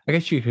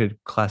you could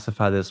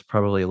classify this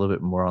probably a little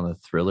bit more on the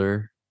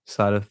thriller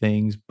side of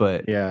things.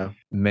 But Yeah,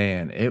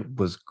 man, it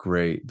was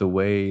great. The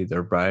way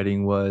the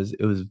writing was,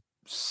 it was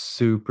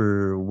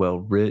super well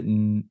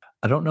written.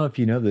 I don't know if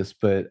you know this,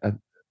 but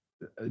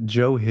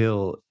Joe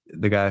Hill,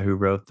 the guy who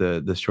wrote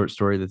the short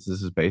story that this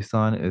is based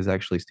on, is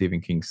actually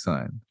Stephen King's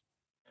son.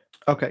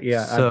 Okay,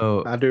 yeah,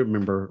 So I do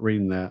remember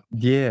reading that.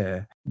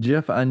 yeah,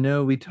 Jeff, I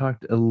know we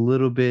talked a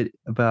little bit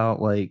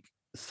about like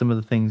some of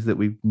the things that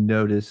we've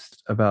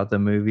noticed about the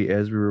movie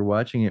as we were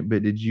watching it,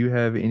 but did you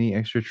have any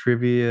extra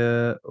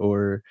trivia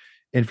or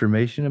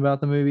information about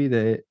the movie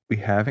that we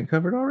haven't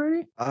covered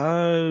already?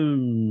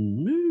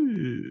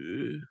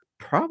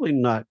 Probably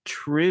not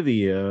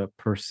trivia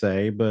per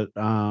se, but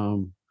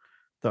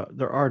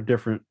there are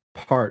different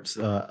parts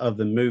of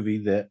the movie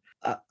that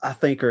I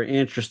think are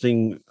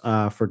interesting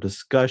for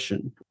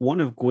discussion.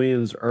 One of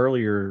Gwen's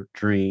earlier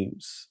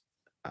dreams,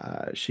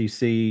 she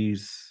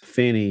sees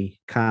Finney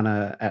kind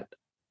of at,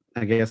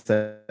 I guess,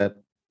 at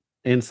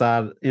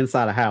inside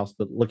a house,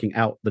 but looking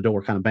out the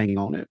door, kind of banging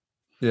on it.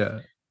 Yeah.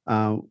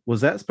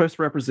 Was that supposed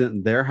to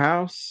represent their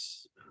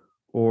house,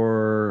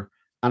 or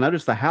I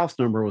noticed the house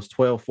number was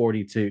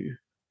 1242,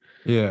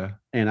 Yeah.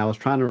 and I was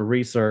trying to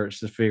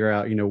research to figure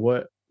out,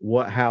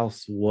 what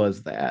house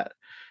was that,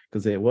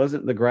 because it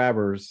wasn't the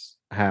grabber's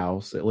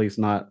house, at least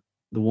not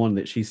the one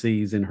that she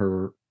sees in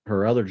her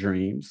other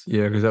dreams.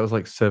 Yeah, because that was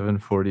like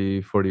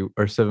 740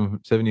 or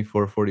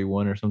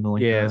 77441 or something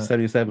like Yeah, that.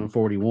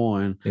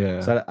 7741.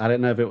 Yeah. So I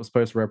didn't know if it was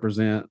supposed to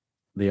represent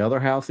the other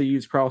house he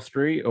used cross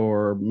street,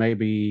 or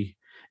maybe,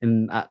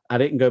 and I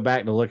didn't go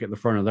back to look at the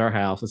front of their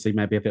house to see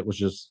maybe if it was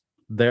just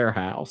their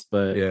house,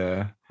 but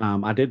Yeah.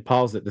 I did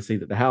pause it to see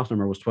that the house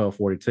number was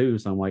 1242.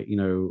 So I'm like,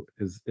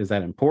 is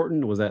that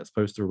important? Was that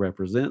supposed to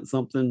represent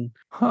something?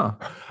 Huh.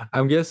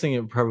 I'm guessing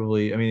it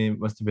probably, I mean, it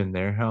must have been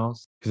their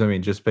house. Because, I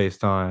mean, just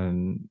based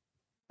on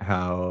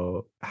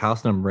how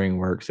house numbering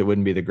works, it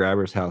wouldn't be the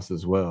grabber's house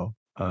as well.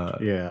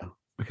 Yeah.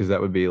 Because that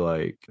would be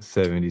like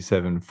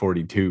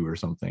 7742 or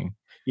something.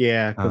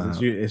 Yeah, because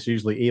Uh, it's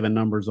usually even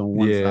numbers on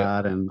one yeah.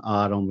 side and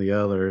odd on the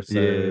other. So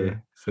Yeah.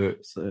 So,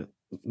 so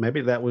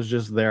maybe that was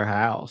just their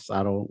house.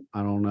 I don't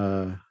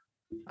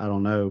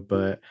know.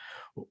 But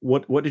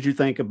what did you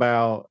think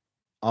about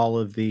all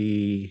of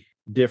the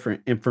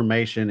different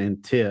information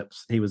and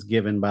tips he was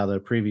given by the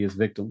previous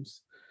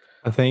victims?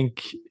 I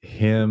think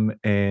him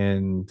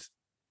and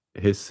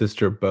his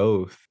sister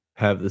both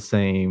have the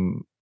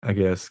same, I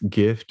guess,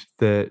 gift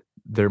that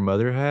their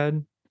mother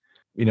had.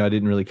 I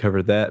didn't really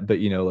cover that, but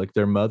like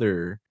their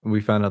mother,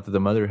 we found out that the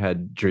mother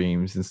had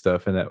dreams and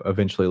stuff, and that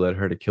eventually led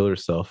her to kill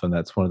herself. And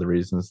that's one of the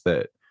reasons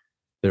that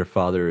their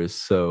father is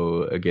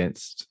so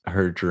against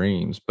her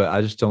dreams. But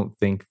I just don't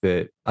think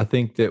that, I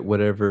think that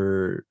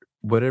whatever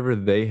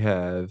they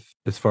have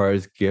as far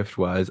as gift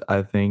wise,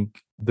 I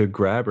think the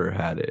grabber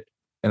had it.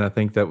 And I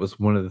think that was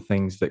one of the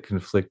things that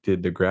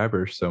conflicted the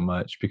grabber so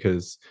much,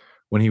 because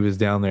when he was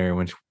down there,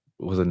 which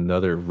was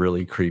another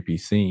really creepy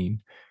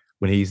scene,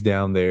 when he's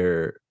down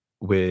there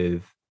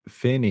with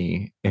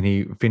Finney,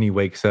 and Finney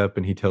wakes up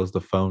and he tells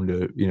the phone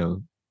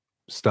to,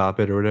 stop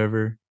it or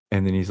whatever.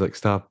 And then he's like,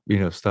 stop,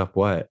 stop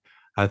what?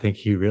 I think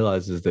he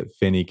realizes that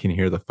Finney can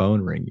hear the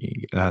phone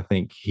ringing. And I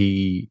think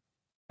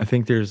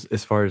there's,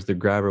 as far as the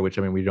grabber, which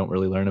I mean, we don't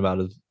really learn about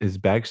his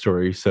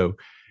backstory. So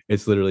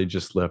it's literally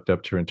just left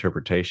up to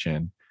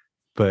interpretation.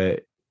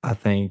 But I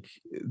think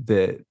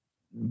that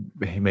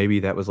maybe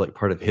that was like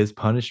part of his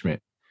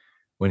punishment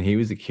when he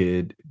was a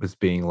kid, was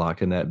being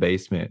locked in that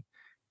basement,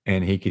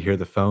 and he could hear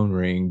the phone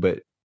ring, but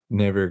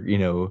never,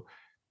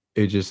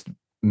 it just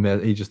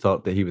he just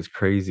thought that he was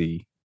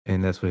crazy.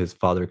 And that's what his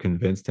father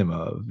convinced him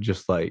of,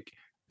 just like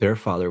their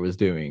father was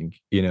doing,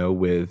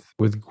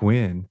 with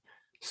Gwen.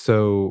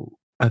 So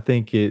I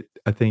think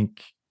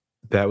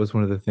that was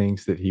one of the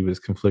things that he was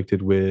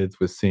conflicted with,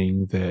 was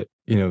seeing that,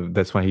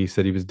 that's why he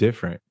said he was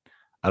different.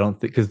 I don't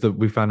think, because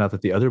we found out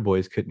that the other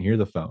boys couldn't hear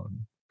the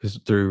phone, because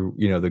through,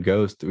 the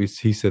ghost,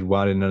 he said,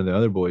 why did none of the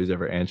other boys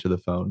ever answer the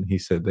phone? He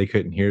said they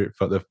couldn't hear it.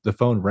 The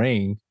phone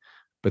rang,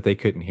 but they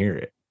couldn't hear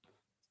it.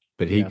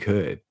 But he Yeah,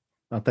 could.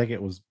 I think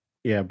it was,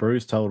 yeah,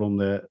 Bruce told him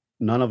that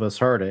none of us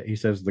heard it. He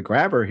says the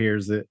grabber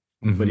hears it,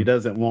 but he Hmm.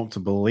 doesn't want to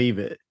believe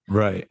it.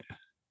 Right.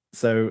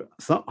 So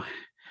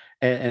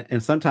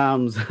and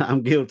sometimes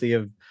I'm guilty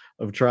of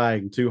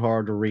trying too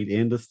hard to read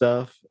into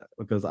stuff,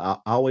 because I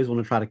always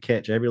want to try to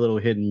catch every little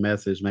hidden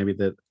message maybe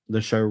that the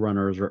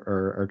showrunners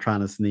are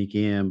trying to sneak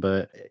in.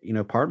 But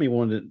part of me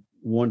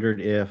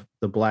wondered if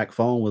the black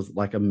phone was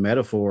like a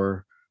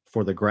metaphor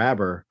for the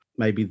grabber,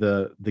 maybe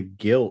the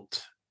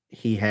guilt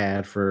he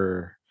had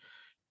for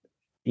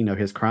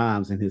his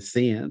crimes and his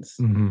sins,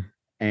 Hmm.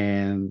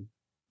 and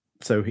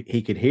so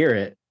he could hear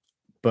it,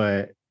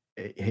 but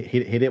he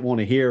didn't want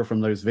to hear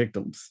from those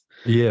victims.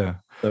 Yeah.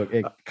 So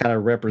it kind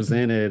of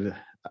represented,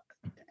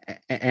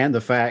 and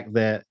the fact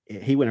that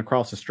he went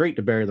across the street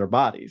to bury their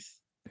bodies.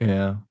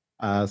 Yeah.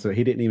 So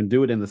he didn't even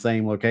do it in the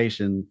same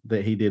location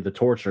that he did the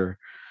torture.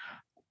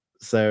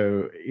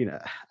 So,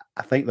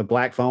 I think the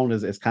black phone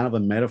is kind of a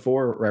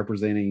metaphor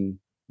representing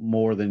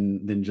more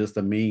than just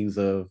a means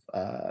of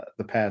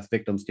the past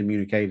victims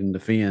communicating to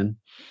Finn.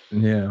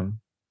 Yeah.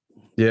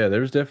 Yeah,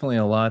 there's definitely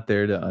a lot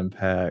there to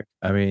unpack.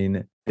 I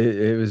mean,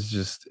 it was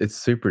just it's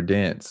super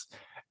dense,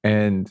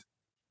 and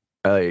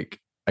like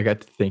I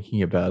got to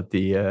thinking about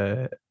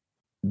the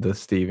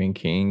Stephen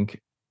King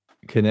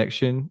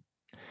connection,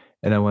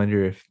 and I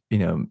wonder if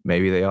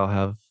maybe they all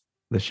have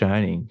The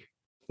Shining,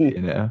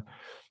 you know,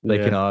 they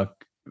can Yeah. all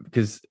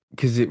because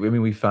I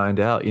mean we find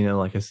out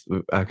like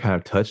I kind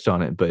of touched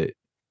on it, but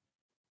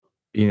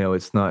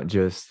it's not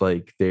just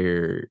like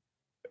they're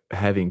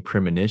having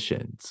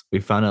premonitions. We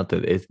found out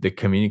that the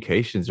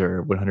communications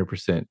are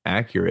 100%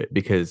 accurate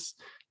because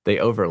they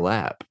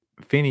overlap.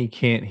 Finney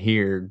can't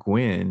hear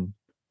Gwen,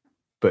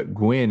 but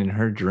Gwen in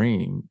her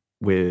dream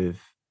with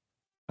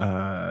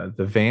the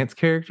Vance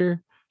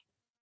character,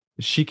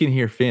 she can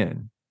hear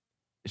Finn.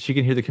 She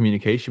can hear the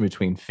communication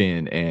between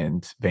Finn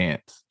and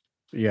Vance.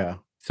 Yeah.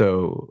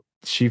 So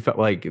she felt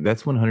like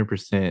that's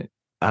 100%.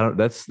 I don't.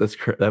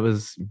 That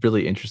was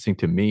really interesting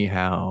to me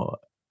how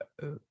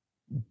uh,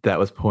 that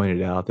was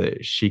pointed out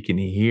that she can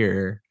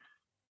hear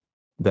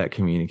that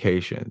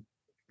communication.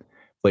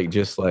 Like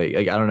just like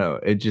I don't know.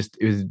 It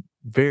was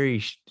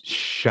very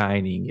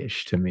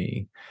shining-ish to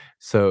me.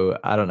 So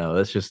I don't know.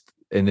 That's just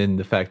and then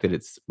the fact that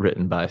it's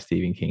written by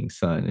Stephen King's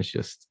son is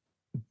just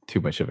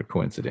too much of a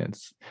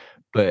coincidence.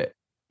 But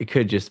it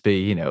could just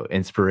be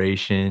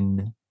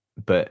inspiration.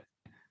 But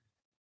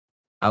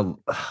I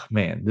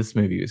man, this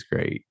movie was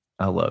great.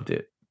 I loved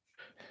it.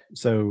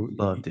 So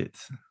Loved it.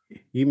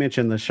 you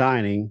mentioned The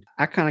Shining.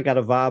 I kind of got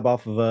a vibe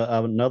off of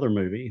another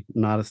movie,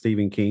 not a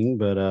Stephen King,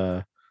 but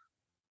a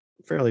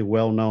fairly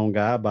well-known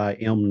guy by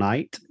M.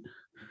 Night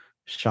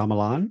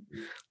Shyamalan.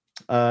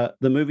 The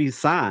movie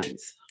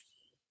Signs,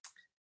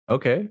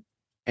 Okay.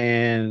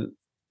 and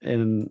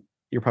and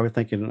you're probably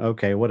thinking,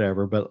 okay,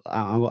 whatever, but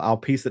I'll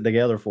piece it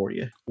together for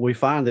you. We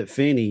find that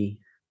Finney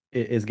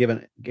is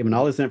given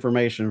all this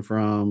information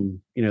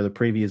from the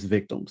previous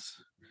victims,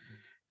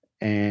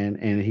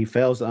 and he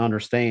fails to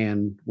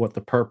understand what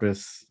the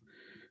purpose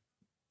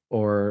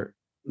or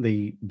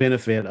the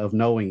benefit of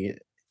knowing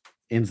it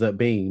ends up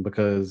being,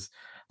 because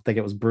I think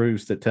it was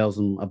Bruce that tells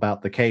him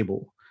about the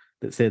cable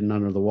that's hidden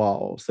under the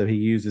wall. So he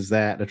uses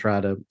that to try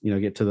to,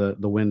 get to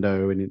the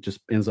window, and it just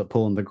ends up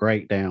pulling the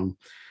grate down.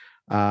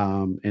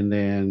 And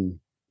then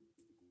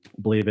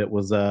I believe it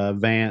was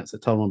Vance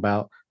that told him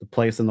about the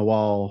place in the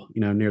wall,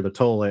 near the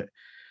toilet.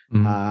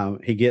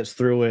 Mhm. He gets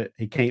through it.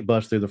 He can't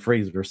bust through the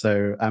freezer.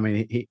 So I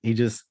mean, he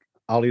just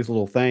all these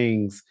little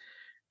things,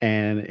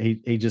 and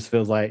he just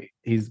feels like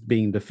he's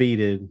being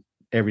defeated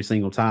every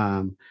single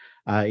time.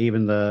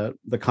 Even the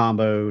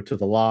combo to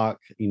the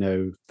lock,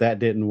 that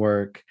didn't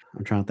work.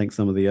 I'm trying to think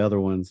some of the other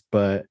ones,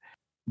 but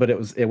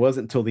it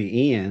wasn't until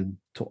the end,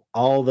 till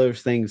all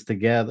those things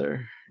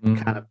together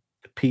kind of Mhm.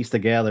 piece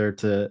together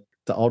to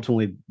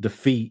ultimately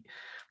defeat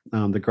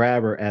the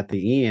grabber at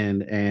the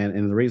end.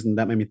 And the reason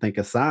that made me think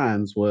of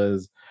Signs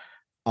was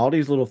all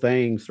these little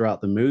things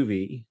throughout the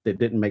movie that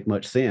didn't make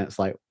much sense,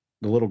 like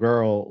the little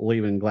girl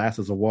leaving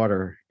glasses of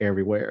water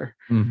everywhere.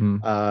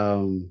 Mhm.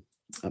 Um,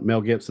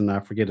 Mel Gibson,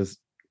 I forget his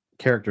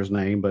character's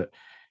name, but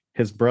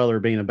his brother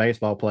being a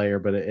baseball player,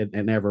 but it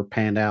never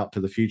panned out to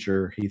the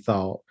future he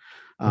thought.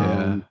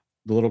 Yeah.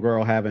 The little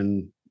girl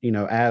having,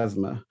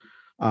 asthma.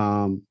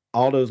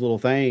 All those little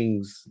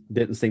things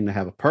didn't seem to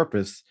have a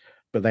purpose,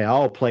 but they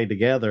all played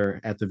together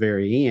at the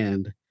very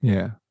end,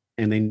 Yeah.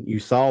 and then you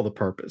saw the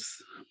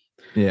purpose.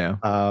 Yeah.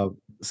 Uh,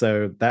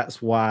 so that's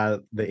why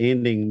the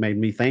ending made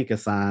me think of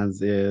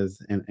Signs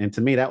and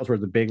to me that was where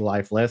the big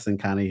life lesson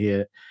kind of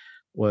hit,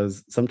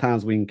 was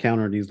sometimes we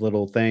encounter these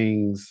little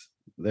things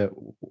that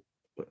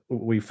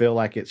we feel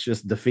like it's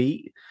just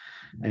defeat,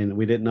 and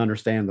we didn't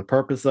understand the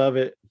purpose of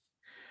it.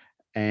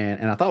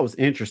 And I thought it was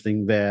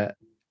interesting that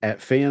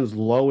at Finn's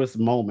lowest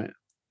moment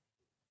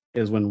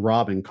is when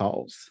Robin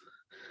calls.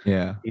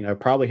 Yeah.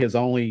 Probably his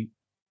only,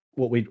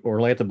 what we are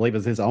led to believe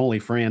is his only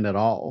friend at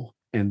all.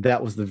 And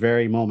that was the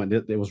very moment.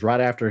 It was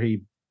right after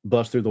he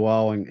bust through the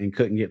wall and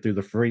couldn't get through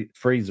the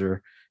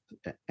freezer,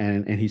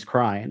 and he's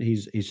crying.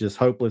 He's just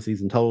hopeless.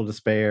 He's in total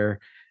despair.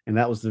 And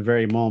that was the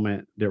very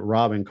moment that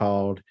Robin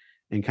called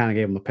and kind of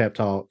gave him a pep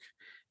talk,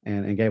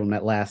 and gave him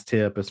that last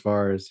tip as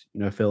far as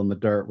filling the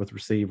dirt with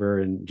receiver,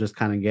 and just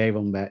kind of gave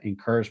him that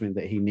encouragement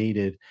that he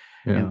needed,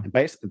 Yeah. and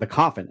basically the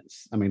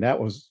confidence. I mean, that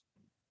was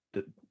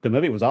the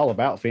movie was all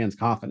about Finn's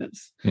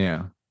confidence,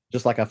 Yeah.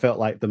 just like I felt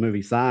like the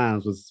movie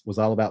Signs was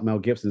all about Mel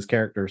Gibson's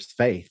character's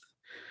faith,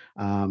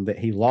 that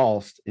he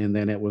lost, and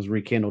then it was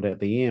rekindled at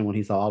the end when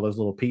he saw all those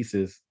little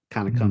pieces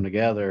kind of come Mhm.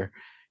 together.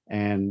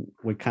 And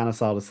we kind of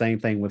saw the same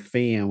thing with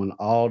Finn when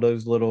all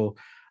those little,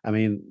 I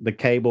mean, the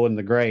cable and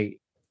the grate,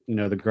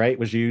 the grate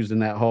was used in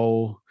that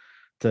hole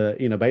to,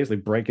 basically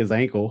break his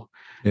ankle.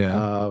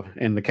 Yeah.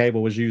 And the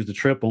cable was used to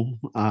trip him.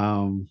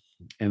 And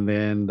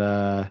then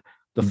the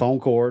Mm. phone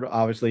cord,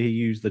 obviously he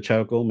used to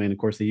choke him, and of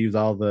course he used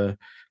all the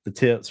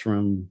tips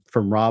from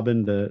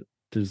Robin to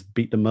just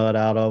beat the mud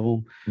out of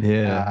him.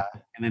 Yeah. Uh,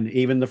 and then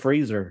even the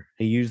freezer,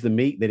 he used the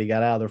meat that he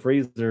got out of the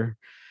freezer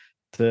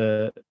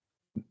to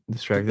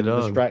Distract the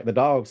dog. distract the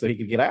dog so he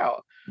could get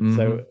out. So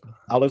Mhm.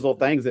 all those little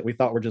things that we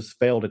thought were just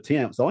failed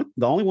attempts. The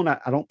only one I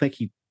don't think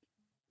he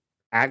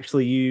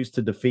actually used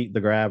to defeat the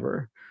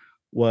grabber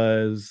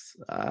was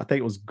I think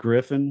it was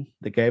Griffin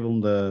that gave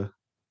him the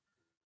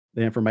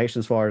information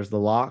as far as the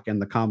lock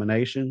and the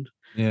combination.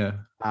 Yeah.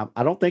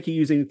 I don't think he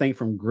used anything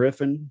from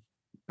Griffin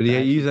But to he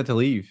used actually. that to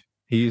leave.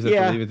 He used that to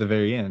Yeah, leave at the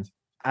very end.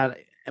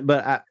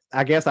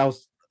 I guess I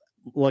was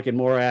looking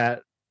more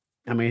at.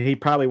 I mean, he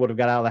probably would have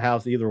got out of the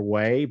house either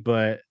way,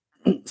 but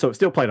so it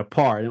still played a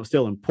part and it was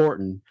still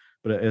important.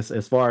 But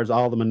as far as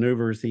all the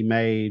maneuvers he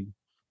made,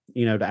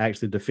 to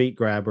actually defeat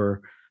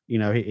Grabber, he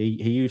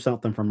used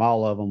something from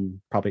all of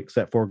them, probably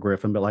except for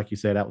Griffin. But like you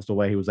said, that was the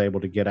way he was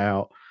able to get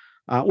out,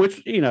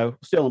 which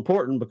still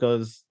important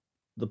because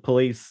the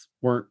police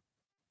weren't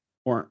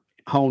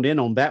honed in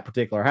on that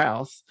particular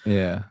house.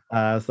 Yeah.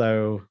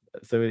 So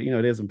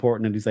it is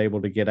important that he's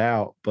able to get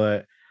out.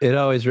 But It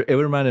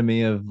reminded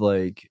me of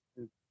like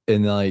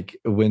in like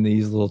when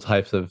these little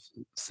types of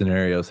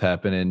scenarios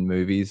happen in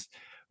movies,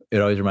 it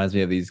always reminds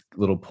me of these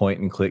little point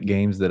and click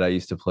games that I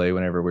used to play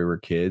whenever we were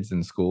kids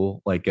in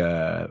school, like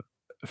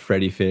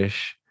Freddy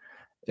Fish.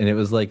 And it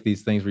was like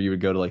these things where you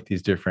would go to like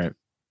these different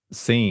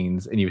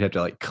scenes and you would have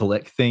to like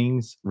collect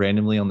things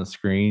randomly on the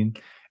screen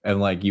and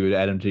like you would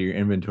add them to your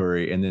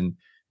inventory and then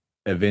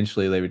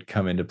eventually they would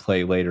come into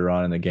play later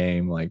on in the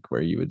game, like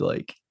where you would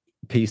like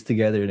piece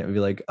together and it would be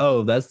like,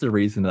 oh, that's the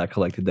reason that I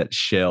collected that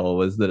shell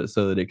was that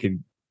so that it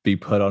could be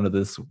put onto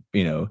this,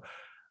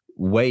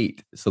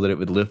 weight so that it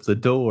would lift the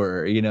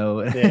door,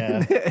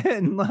 yeah.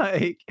 and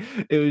like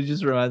it was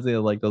just reminds me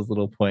of like those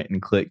little point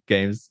and click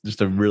games,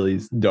 just a really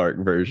dark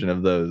version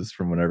of those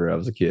from whenever I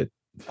was a kid.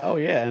 Oh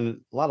yeah,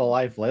 and a lot of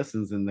life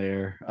lessons in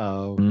there.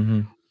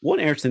 Mm-hmm. One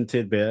interesting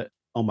tidbit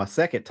on my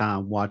second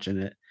time watching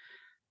it,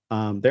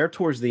 there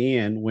towards the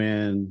end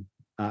when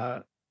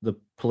the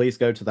police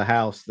go to the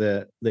house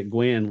that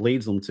Gwen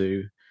leads them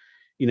to,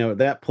 at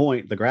that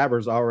point the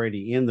Grabber's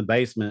already in the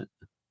basement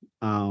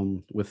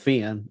with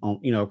Finn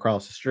on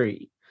across the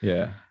street.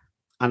 Yeah.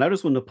 I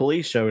noticed when the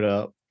police showed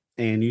up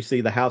and you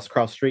see the house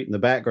across the street in the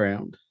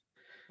background,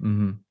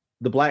 Mm-hmm.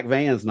 the black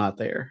van's not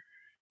there.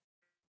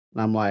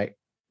 And I'm like,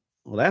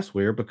 well, that's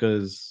weird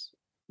because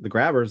the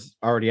Grabber's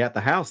already at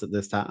the house at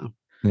this time.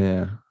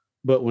 Yeah.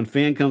 But when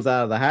Finn comes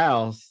out of the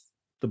house,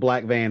 the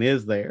black van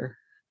is there.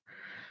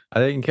 I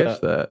didn't catch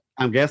But that.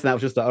 I'm guessing that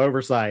was just an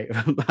oversight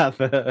by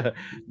the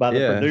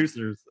Yeah.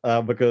 producers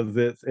because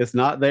it's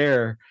not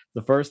there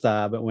the first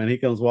time, but when he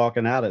comes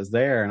walking out, it's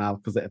there.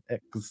 And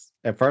because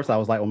at first I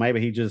was like, well, maybe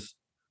he just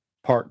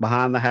parked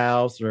behind the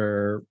house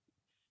or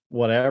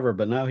whatever,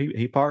 but no,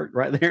 he parked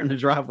right there in the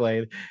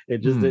driveway. It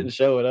just Hmm. didn't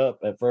show it up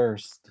at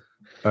first.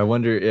 I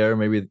wonder, yeah, or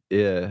maybe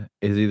is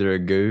either a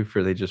goof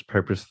or they just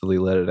purposefully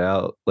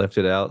left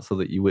it out so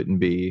that you wouldn't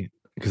be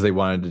because they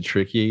wanted to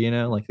trick you,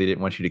 like they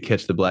didn't want you to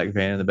catch the black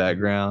van in the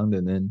background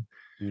and then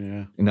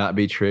Yeah. not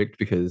be tricked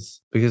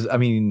because I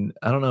mean,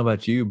 I don't know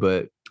about you,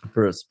 but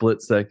for a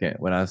split second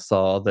when I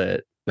saw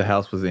that the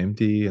house was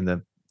empty and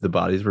the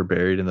bodies were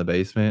buried in the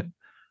basement,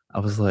 I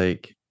was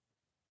like,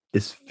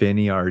 is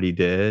Finney already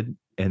dead?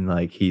 And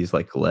like he's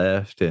like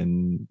left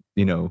and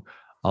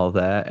all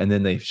that. And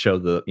then they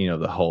showed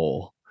the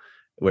hole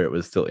where it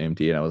was still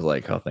empty. And I was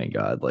like, oh thank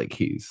God, like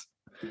he's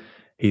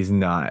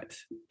not,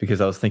 because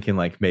I was thinking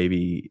like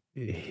maybe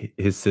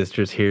his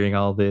sister's hearing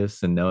all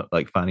this and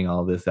like finding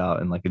all this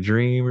out in like a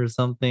dream or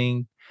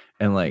something.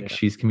 And like Yeah.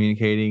 she's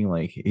communicating,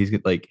 like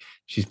like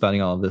she's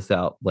finding all this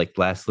out, like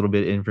last little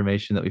bit of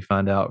information that we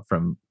find out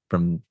from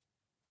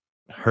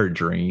her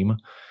dream.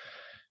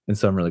 And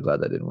so I'm really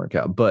glad that didn't work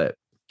out. But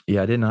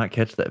yeah, I did not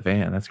catch that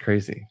van. That's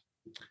crazy.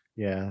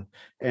 Yeah.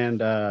 And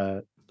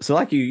so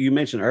like you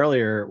mentioned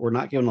earlier, we're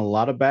not given a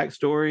lot of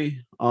backstory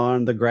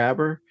on the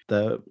Grabber.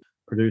 The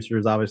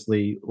producers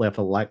obviously left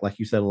a lot, like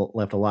you said,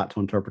 left a lot to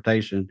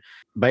interpretation.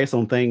 Based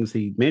on things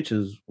he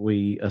mentions,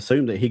 we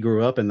assume that he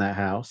grew up in that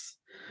house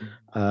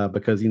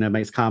because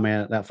makes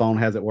comment that phone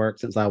hasn't worked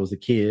since I was a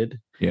kid.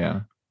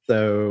 Yeah.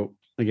 So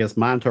I guess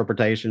my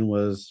interpretation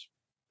was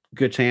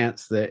good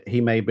chance that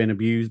he may have been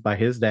abused by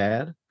his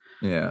dad,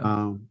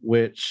 Yeah.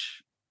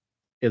 which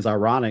is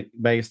ironic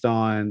based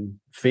on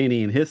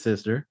Finney and his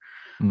sister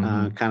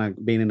Mhm. kind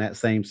of being in that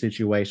same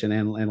situation.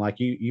 And like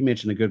you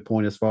mentioned a good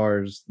point as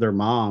far as their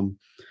mom,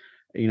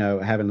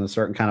 having a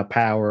certain kind of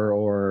power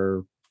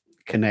or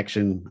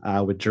connection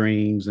with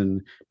dreams,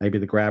 and maybe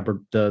the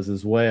Grabber does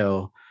as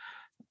well.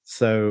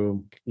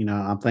 So,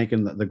 I'm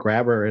thinking that the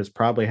Grabber has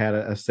probably had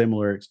a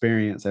similar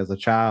experience as a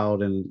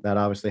child, and that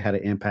obviously had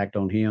an impact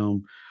on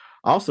him.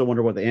 I also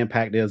wonder what the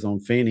impact is on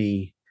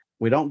Finney.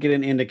 We don't get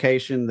an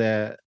indication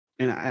that,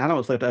 and I know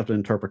it's left up to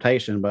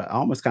interpretation, but I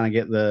almost kind of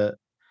get the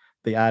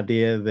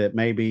idea that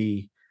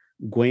maybe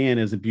Gwen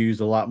is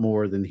abused a lot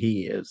more than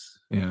he is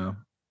Yeah.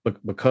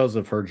 because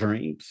of her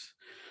dreams.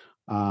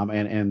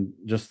 And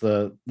just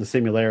the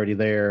similarity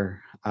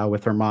there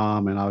with her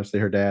mom and obviously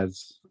her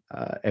dad's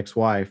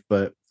ex-wife.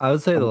 But I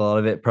would say that a um, lot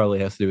of it probably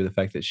has to do with the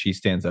fact that she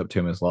stands up to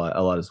him a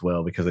lot as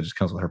well, because it just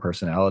comes with her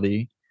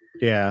personality.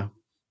 yeah,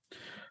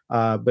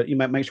 but you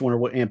might makes you wonder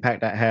what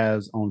impact that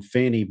has on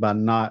Finney by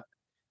not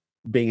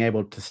being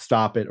able to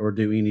stop it or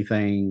do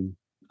anything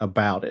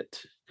about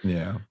it.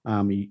 Yeah.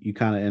 You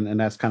kind of, and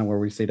that's kind of where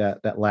we see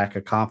that lack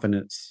of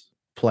confidence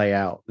play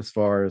out as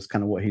far as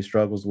kind of what he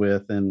struggles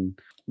with. And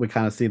we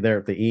kind of see there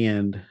at the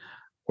end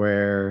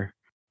where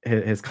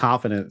his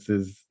confidence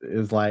is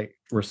like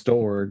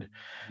restored.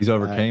 He's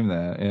overcame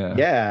that. Yeah.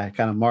 Yeah,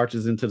 kind of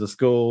marches into the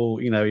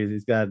school. You know,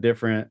 he's got a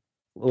different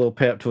little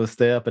pep to his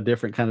step, a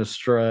different kind of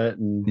strut,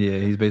 and Yeah,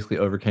 he's basically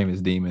overcame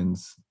his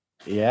demons.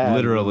 yeah,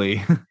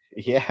 Literally.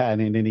 yeah.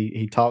 And then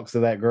he talks to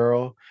that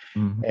girl,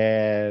 Mhm.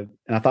 and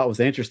I thought it was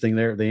interesting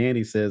there at the end.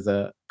 He says,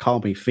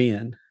 "Call me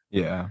Finn."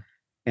 Yeah.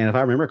 And if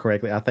I remember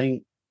correctly, I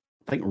think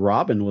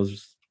Robin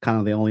was kind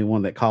of the only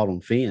one that called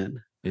him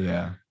Finn.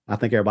 Yeah. I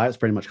think everybody else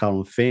pretty much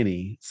called him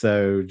Finney.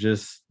 So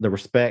just the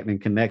respect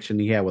and connection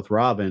he had with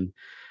Robin,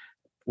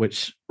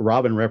 which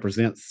Robin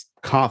represents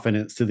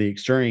confidence to the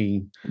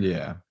extreme.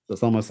 Yeah. So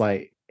it's almost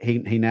like he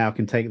now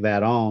can take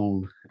that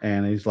on,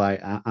 and he's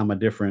like, I'm a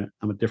different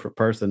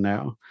person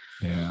now.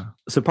 Yeah.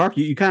 So Park,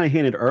 you kind of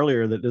hinted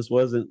earlier that this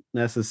wasn't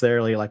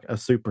necessarily like a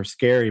super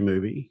scary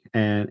movie,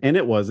 and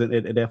it wasn't.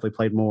 It definitely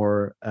played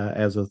more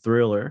as a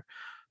thriller.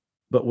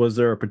 But was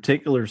there a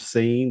particular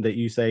scene that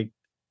you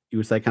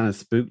would say kind of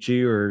spooked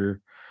you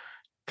or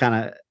kind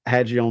of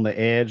had you on the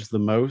edge the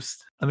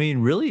most? I mean,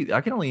 really,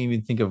 I can only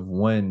even think of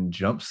one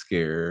jump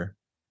scare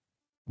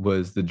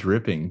was the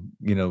dripping,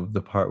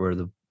 the part where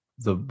the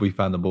we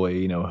found the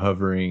boy,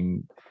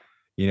 hovering,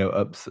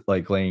 up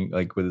like laying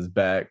like with his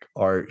back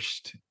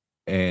arched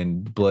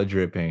and blood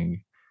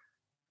dripping.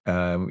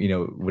 When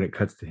it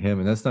cuts to him,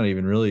 and that's not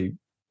even really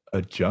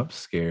a jump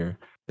scare.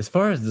 As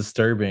far as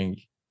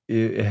disturbing,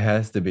 it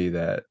has to be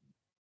that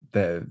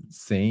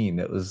scene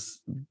that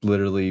was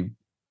literally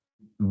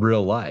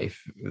real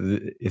life.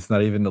 It's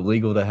not even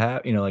illegal to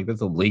have, like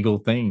that's a legal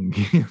thing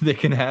that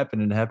can happen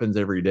and happens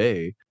every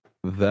day.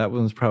 That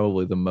one's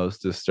probably the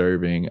most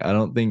disturbing. I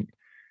don't think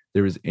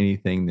there was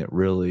anything that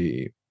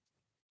really,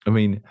 I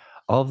mean,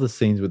 all of the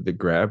scenes with the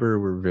grabber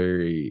were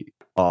very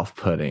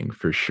off-putting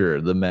for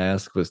sure. The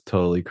mask was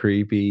totally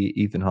creepy.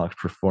 Ethan Hawke's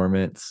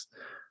performance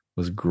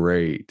was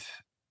great.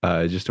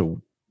 Just a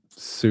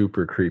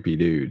super creepy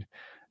dude.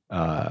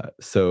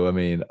 So I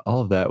mean,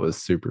 all of that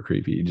was super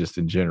creepy just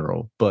in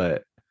general.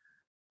 But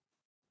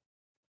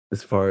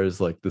as far as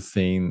like the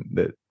scene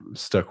that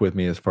stuck with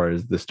me as far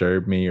as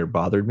disturbed me or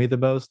bothered me the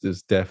most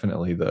is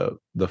definitely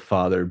the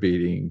father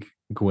beating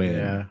Gwen.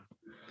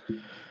 Yeah.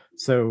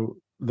 So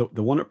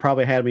the one that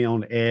probably had me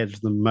on edge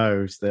the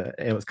most,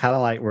 it was kind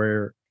of like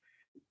where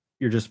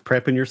you're just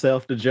prepping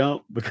yourself to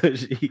jump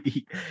because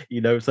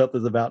you know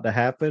something's about to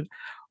happen,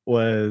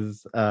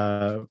 was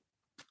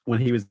when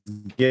he was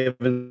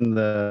given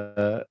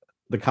the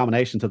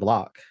combination to the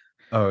lock.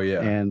 Oh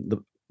yeah. And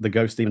the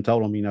ghost even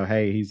told him,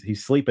 hey,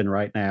 he's sleeping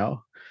right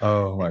now.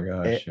 Oh my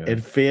gosh. Yeah.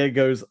 And Finn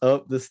goes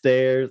up the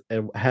stairs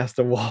and has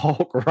to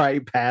walk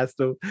right past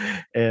him.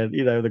 And,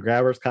 the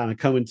grabber's kind of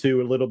coming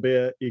to a little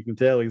bit. You can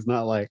tell he's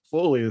not like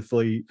fully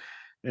asleep.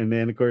 And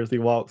then, of course, he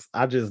walks.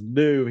 I just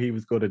knew he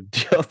was going to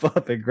jump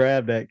up and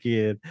grab that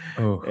kid.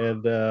 Oh.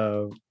 And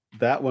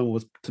that one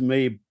was, to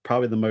me,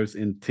 probably the most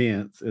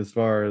intense as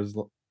far as,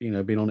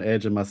 being on the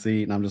edge of my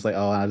seat. And I'm just like,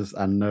 oh,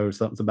 I know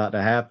something's about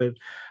to happen.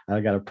 I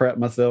got to prep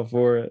myself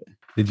for it.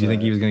 Did you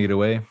think he was going to get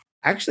away?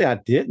 Actually, I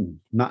didn't.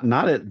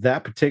 Not at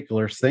that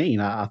particular scene.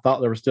 I thought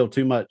there was still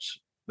too much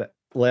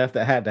left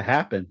that had to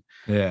happen.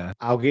 Yeah.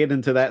 I'll get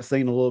into that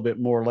scene a little bit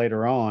more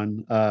later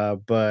on.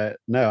 But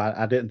no,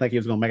 I didn't think he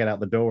was going to make it out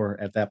the door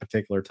at that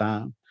particular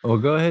time. Well,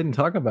 go ahead and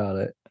talk about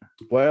it.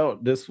 Well,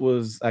 this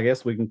was, I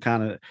guess we can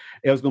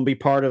it was going to be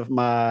part of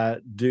my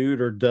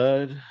dude or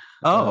dud.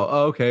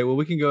 Oh, okay. Well,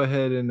 we can go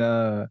ahead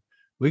and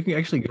we can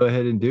actually go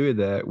ahead and do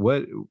that.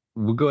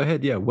 We'll go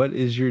ahead. Yeah. What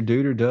is your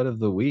dude or dud of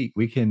the week?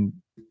 We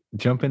can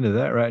jump into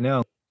that right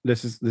now.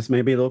 This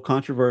may be a little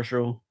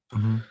controversial.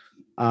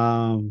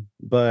 Mm-hmm.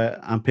 But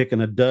I'm picking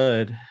a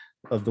dud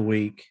of the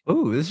week.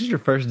 Oh, this is your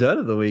first dud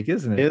of the week,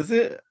 isn't it? Is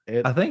it?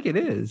 I think it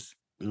is.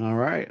 All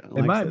right.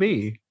 It might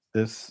be.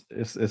 It's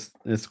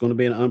going to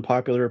be an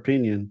unpopular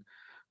opinion,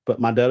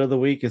 but my dud of the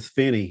week is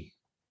Finney.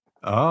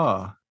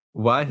 Oh,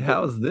 why?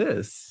 How's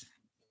this?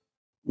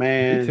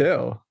 Man, you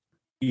tell.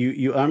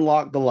 You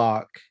unlock the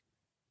lock,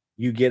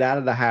 you get out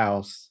of the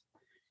house,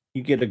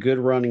 you get a good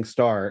running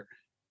start.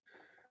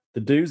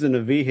 The dude's in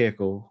a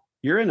vehicle.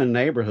 You're in a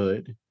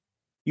neighborhood.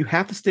 You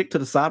have to stick to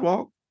the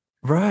sidewalk.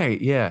 Right.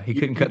 Yeah. He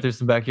couldn't cut through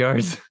some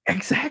backyards.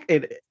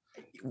 Exactly.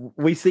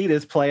 We see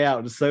this play out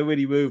in so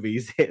many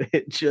movies.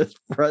 It just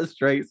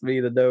frustrates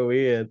me to no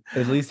end.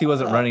 At least he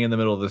wasn't running in the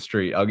middle of the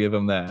street. I'll give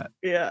him that.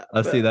 Yeah.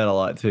 I see that a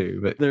lot too.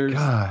 But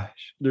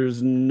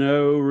there's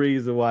no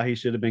reason why he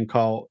should have been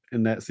caught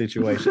in that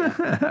situation.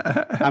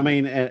 I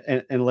mean,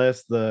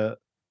 unless the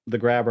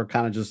grabber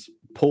kind of just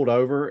pulled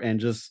over and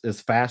just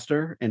is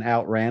faster and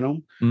outran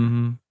him.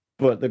 Mm-hmm.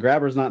 But the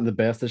grabber's not in the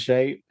best of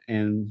shape,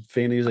 and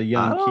Finney's a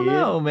young kid. I don't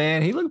know,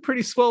 man. He looked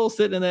pretty swole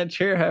sitting in that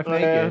chair half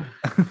naked.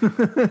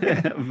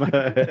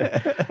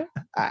 But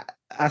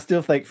I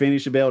still think Finney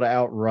should be able to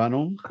outrun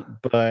him.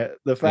 But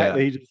the fact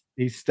that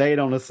he stayed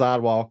on the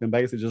sidewalk and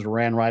basically just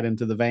ran right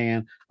into the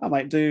van, I'm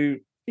like,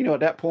 dude, at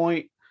that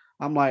point,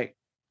 I'm like,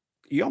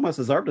 you almost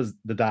deserve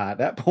to die at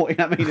that point.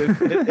 I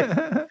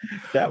mean,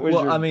 That was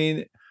Well, your I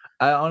mean,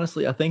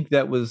 I think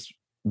that was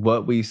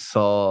what we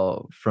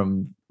saw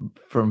from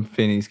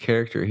Finney's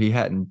character. He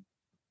hadn't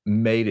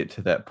made it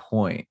to that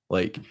point.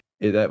 Like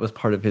that was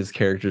part of his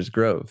character's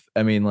growth.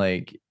 I mean,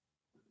 like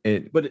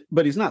it.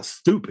 but he's not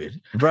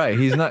stupid. Right.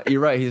 He's not.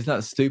 You're right. He's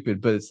not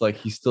stupid, but it's like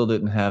he still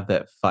didn't have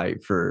that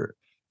fight for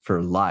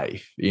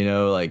life. You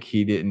know, like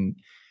he didn't.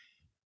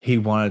 He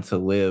wanted to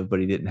live, but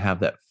he didn't have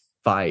that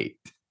fight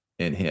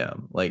in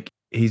him. Like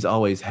he's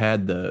always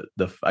had the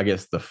I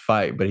guess the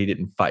fight, but he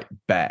didn't fight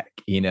back.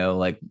 You know,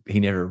 like he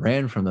never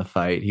ran from the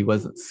fight. He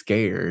wasn't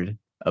scared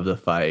of the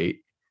fight.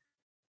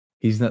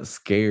 He's not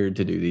scared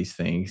to do these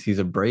things. He's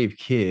a brave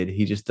kid.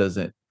 He just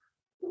doesn't.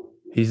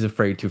 He's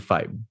afraid to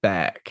fight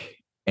back,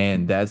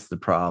 and that's the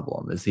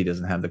problem. Is he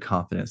doesn't have the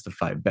confidence to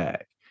fight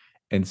back,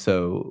 and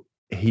so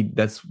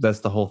that's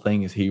the whole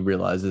thing. Is he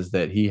realizes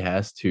that he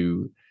has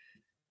to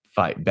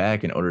fight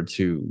back in order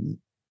to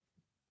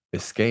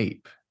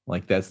escape.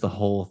 Like that's the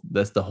whole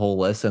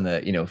lesson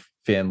that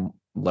Finn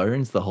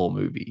learns the whole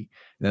movie,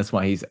 and that's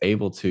why he's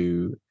able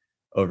to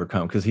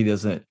overcome because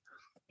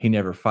he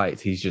never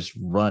fights. He's just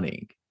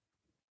running,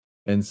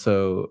 and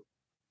so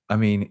I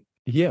mean,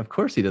 yeah, of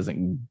course he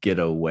doesn't get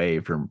away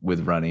from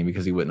with running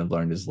because he wouldn't have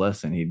learned his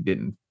lesson. He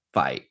didn't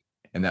fight,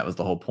 and that was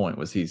the whole point.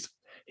 Was he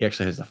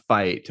actually has a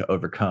fight to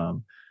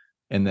overcome,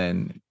 and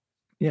then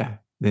yeah,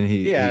 then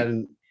Yeah,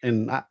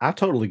 and I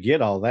totally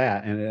get all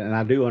that, and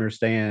I do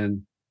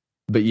understand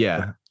but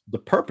yeah, the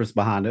purpose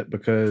behind it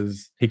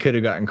because, he could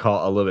have gotten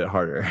caught a little bit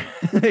harder.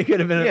 He could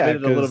have been yeah, made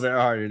it a little 'cause bit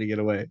harder to get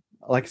away.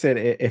 like I said,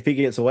 if he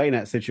gets away in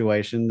that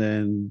situation,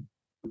 then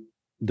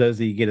does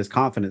he get his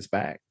confidence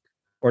back?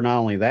 Or not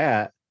only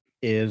that,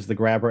 is the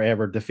grabber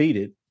ever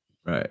defeated?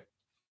 Right.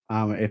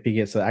 If he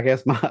gets, I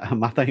guess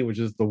my thing was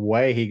just the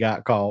way he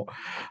got caught.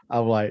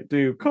 I'm like,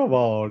 dude, come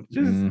on,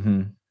 just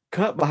Hmm.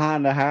 cut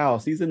behind the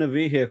house. He's in a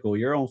vehicle.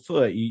 You're on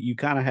foot. You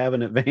kind of have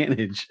an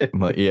advantage.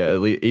 But yeah,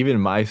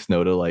 even mice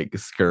know to like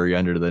scurry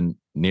under the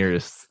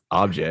nearest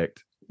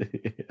object.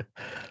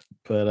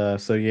 But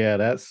so yeah,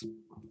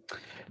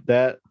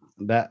 that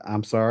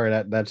I'm sorry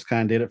that just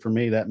kind of did it for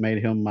me. That made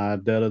him my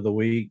dud of the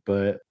week.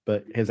 But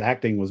his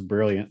acting was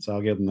brilliant, so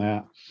I'll give him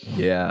that.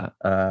 Yeah.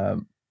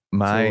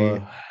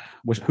 My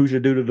So, who's your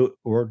dude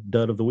or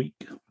dud of the week?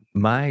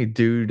 my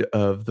dude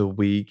of the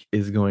week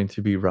is going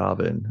to be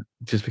Robin,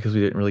 just because we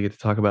didn't really get to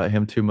talk about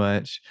him too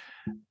much.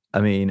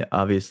 I mean,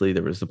 obviously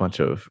there was a bunch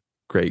of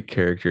great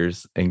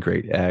characters and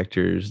great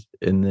actors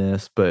in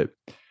this, but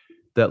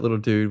that little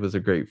dude was a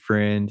great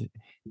friend.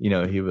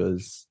 He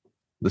was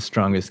the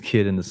strongest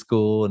kid in the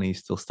school and he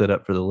still stood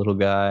up for the little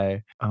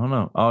guy. I don't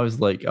know. I always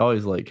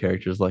like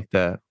characters like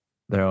that.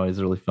 They're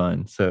always really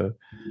fun. So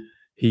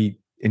his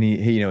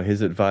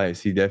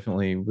advice, he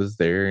definitely was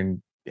there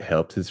and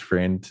helped his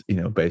friend,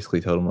 basically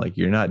told him like,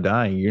 you're not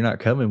dying, you're not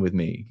coming with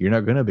me, you're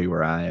not going to be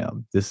where I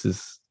am.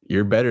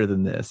 You're better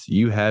than this,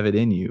 you have it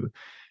in you,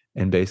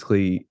 and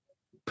basically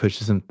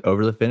pushes him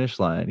over the finish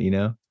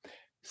line.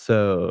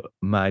 So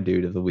my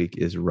dude of the week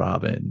is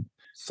Robin.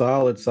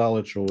 Solid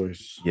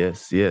choice.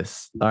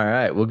 Yes. All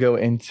right, we'll go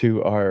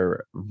into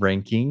our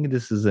ranking.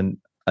 This is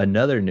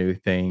another new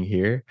thing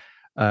here.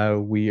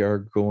 We are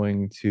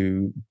going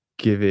to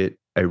give it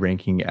a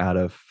ranking out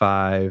of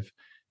 5,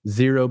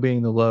 0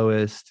 being the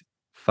lowest,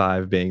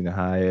 5 being the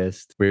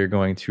highest. We're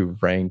going to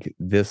rank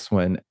this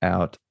one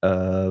out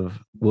of,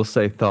 we'll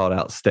say, thought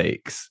out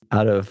stakes.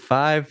 Out of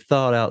 5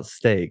 thought out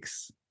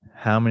stakes,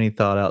 how many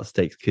thought out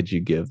stakes could you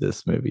give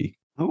this movie?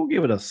 I'm gonna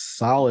give it a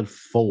solid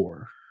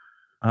 4.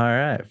 All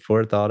right,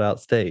 4 thought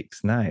out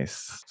stakes.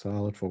 Nice.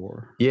 Solid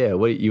 4. Yeah.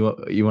 What you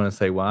want to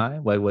say? Why?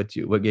 What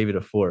gave it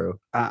a 4?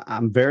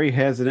 I'm very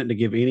hesitant to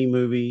give any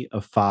movie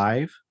a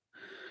 5.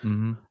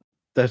 Mm-hmm.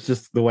 That's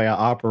just the way I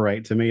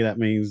operate. To me, that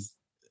means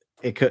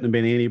it couldn't have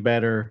been any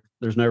better.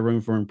 There's no room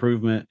for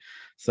improvement.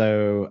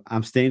 So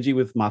I'm stingy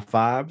with my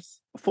 5s.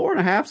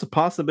 4.5 is a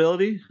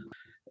possibility.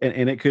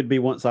 And it could be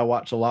once I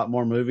watch a lot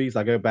more movies,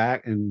 I go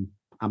back and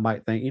I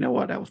might think, you know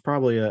what, that was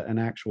probably an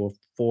actual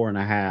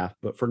 4.5.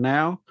 But for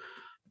now,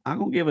 I'm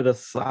gonna give it a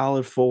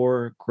solid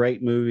 4.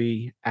 Great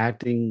movie.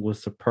 Acting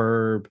was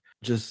superb.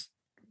 Just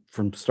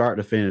from start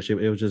to finish, it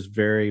was just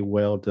very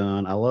well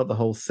done. I love the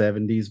whole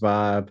 70s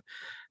vibe.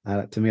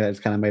 To me, that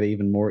just kind of made it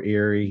even more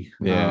eerie.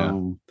 Yeah.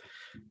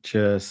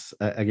 Just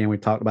again, we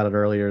talked about it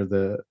earlier.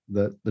 The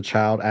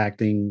child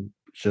acting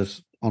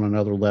just on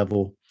another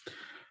level.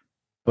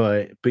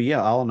 But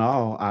yeah, all in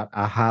all,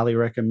 I highly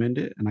recommend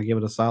it, and I give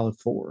it a solid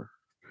 4.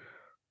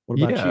 What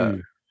about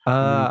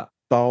Yeah. you?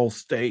 Ball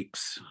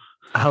stakes.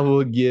 I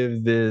will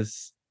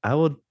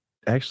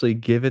actually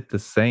give it the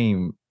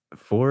same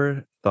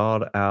 4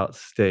 thought out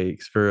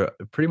stakes for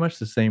pretty much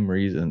the same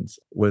reasons.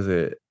 Was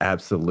it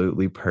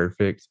absolutely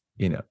perfect?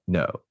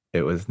 No,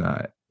 it was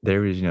not. There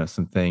was,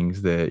 some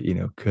things that,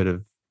 could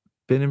have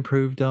been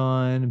improved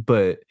on,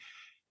 but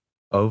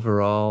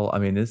overall, I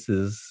mean, this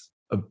is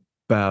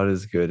about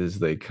as good as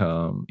they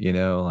come,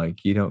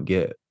 like you don't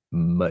get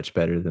much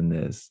better than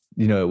this.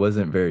 It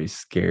wasn't very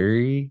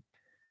scary,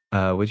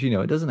 which,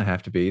 it doesn't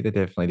have to be. They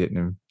definitely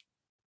didn't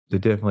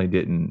it definitely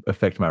didn't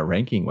affect my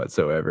ranking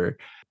whatsoever.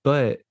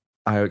 But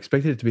I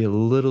expected it to be a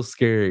little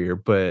scarier,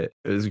 but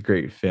it was a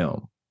great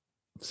film.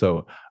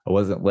 So I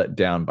wasn't let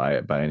down by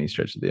it by any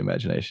stretch of the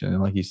imagination.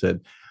 And like you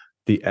said,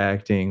 the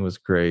acting was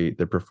great.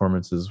 The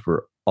performances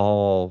were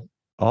all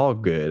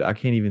good. I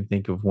can't even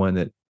think of one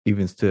that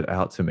even stood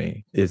out to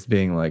me as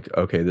being like,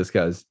 okay, this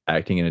guy's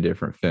acting in a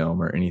different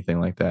film or anything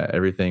like that.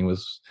 Everything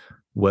was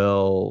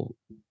well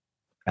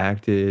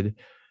acted.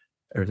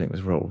 Everything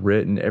was well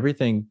written.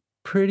 Everything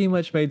pretty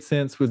much made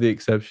sense with the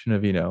exception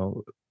of,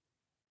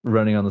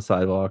 running on the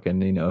sidewalk and,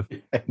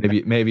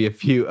 maybe a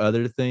few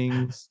other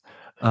things.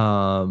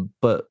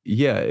 But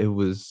yeah, it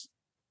was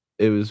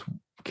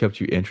kept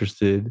you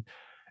interested.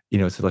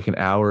 It's like an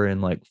hour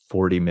and like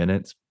 40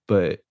 minutes,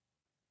 but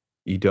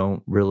you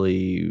don't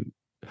really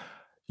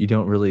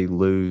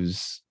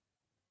lose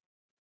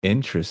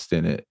interest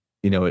in it,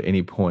 at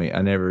any point.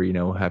 I never,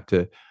 have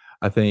to.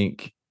 I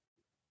think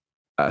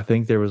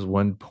there was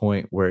one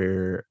point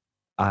where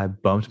I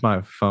bumped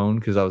my phone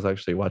because I was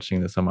actually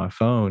watching this on my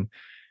phone,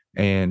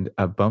 and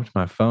I bumped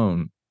my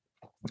phone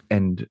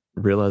and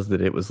realized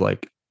that it was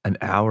like an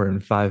hour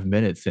and 5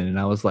 minutes in, and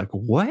I was like,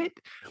 "What?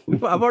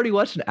 I've already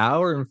watched an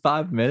hour and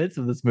 5 minutes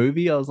of this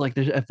movie." I was like,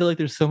 I feel like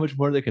there's so much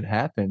more that could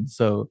happen.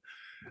 So,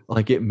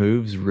 like, it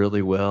moves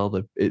really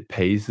well. It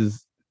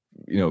paces,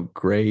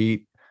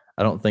 great.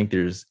 I don't think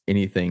there's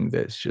anything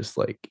that's just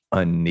like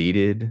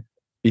unneeded.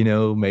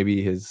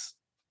 Maybe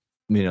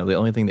the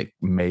only thing that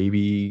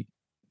maybe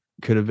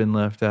could have been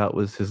left out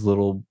was his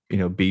little,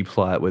 B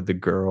plot with the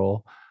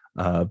girl.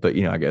 But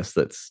I guess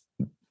that's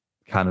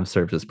kind of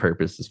served his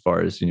purpose as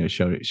far as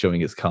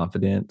showing his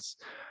confidence.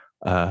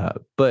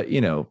 But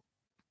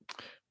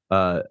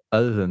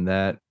other than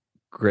that,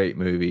 great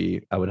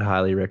movie. I would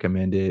highly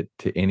recommend it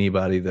to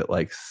anybody that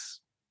likes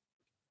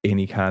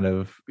any kind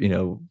of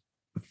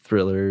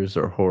thrillers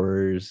or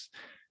horrors,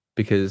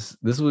 because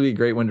this would be a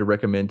great one to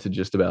recommend to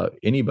just about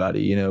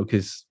anybody.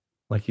 Because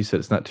like you said,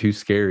 it's not too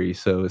scary,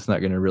 so it's not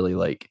going to really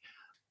like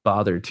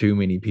bother too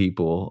many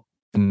people.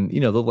 And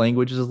the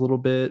language is a little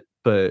bit,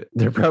 but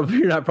you're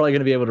not probably going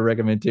to be able to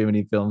recommend too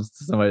many films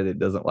to somebody that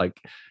doesn't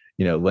like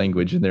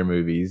language in their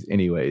movies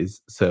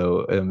anyways.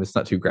 So it's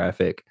not too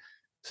graphic,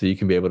 so you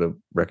can be able to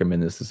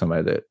recommend this to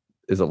somebody that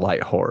is a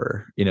light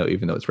horror,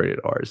 even though it's rated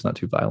R. It's not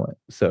too violent.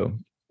 So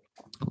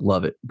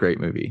love it.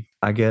 Great movie.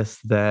 I guess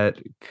that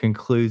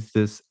concludes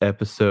this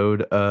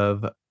episode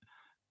of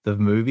the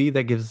movie.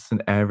 That gives us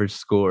an average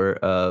score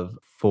of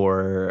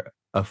 4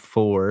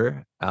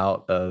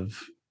 out of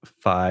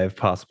 5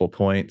 possible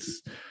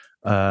points,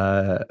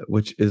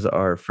 which is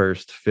our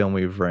first film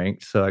we've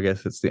ranked. So I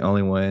guess it's the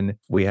only one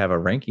we have a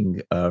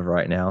ranking of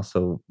right now.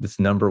 So it's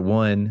number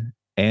 1,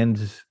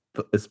 and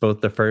it's both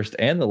the first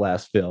and the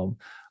last film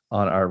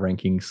on our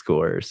ranking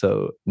score.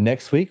 So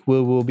next week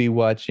we'll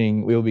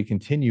be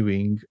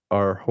continuing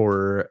our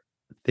horror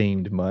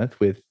themed month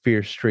with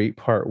Fear Street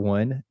Part 1,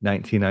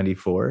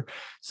 1994.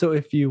 So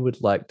if you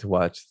would like to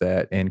watch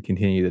that and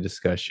continue the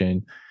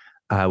discussion,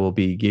 I will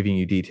be giving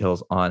you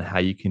details on how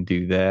you can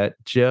do that.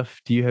 Jeff,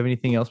 do you have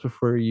anything else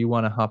before you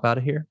want to hop out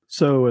of here?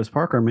 So as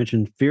Parker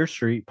mentioned, Fear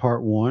Street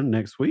Part 1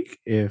 next week.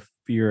 If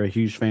you're a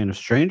huge fan of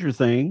Stranger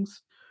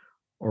Things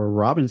or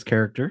Robin's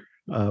character,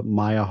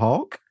 Maya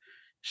Hawke,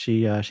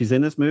 she's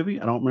in this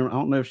movie. I don't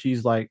know if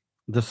she's like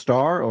the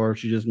star or if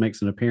she just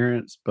makes an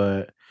appearance,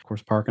 but of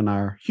course Parker and I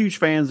are huge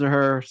fans of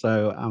her,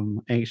 so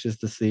I'm anxious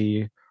to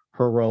see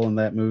her role in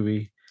that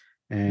movie.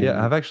 And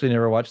yeah, I've actually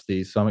never watched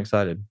these, so I'm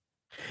excited.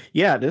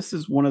 Yeah, this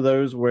is one of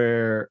those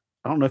where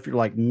I don't know if you're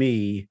like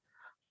me.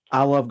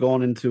 I love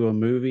going into a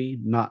movie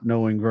not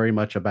knowing very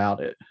much about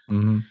it.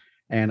 Mm-hmm.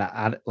 And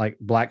I like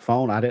Black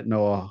Phone. I didn't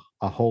know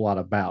a whole lot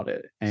about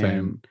it. And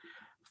Same.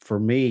 For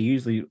me,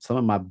 usually some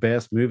of my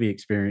best movie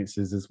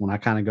experiences is when I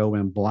kind of go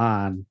in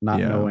blind,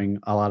 not knowing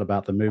a lot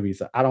about the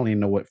movies. I don't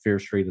even know what Fear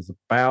Street is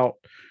about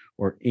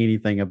or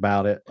anything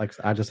about it. Like,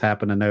 I just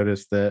happen to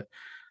notice that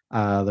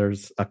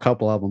there's a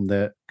couple of them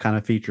that kind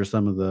of feature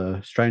some of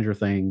the Stranger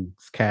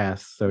Things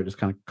cast, so it just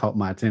kind of caught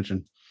my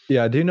attention.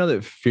 Yeah, I do know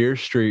that Fear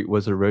Street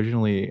was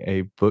originally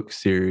a book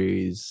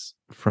series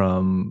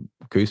from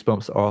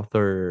Goosebumps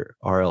author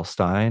R.L.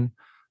 Stine,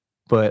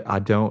 but I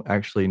don't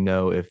actually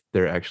know if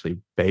they're actually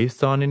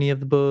based on any of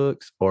the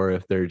books or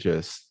if they're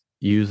just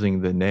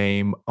using the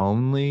name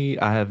only.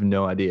 I have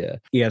no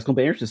idea. Yeah, it's going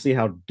to be interesting to see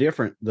how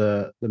different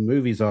the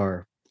movies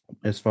are,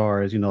 as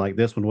far as, like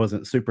this one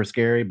wasn't super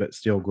scary, but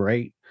still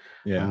great.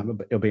 Yeah.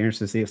 It'll be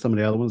interesting to see if some of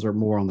the other ones are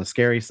more on the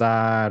scary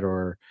side,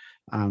 or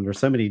there's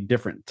so many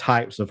different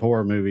types of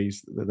horror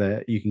movies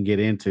that you can get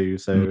into.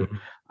 So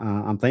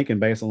I'm thinking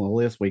based on the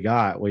list we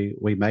got, we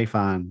may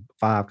find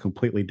 5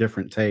 completely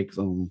different takes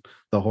on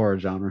the horror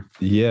genre.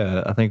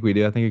 Yeah, I think we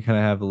do. I think we kind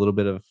of have a little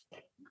bit of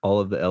all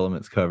of the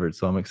elements covered.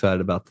 So I'm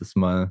excited about this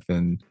month,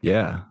 and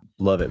yeah,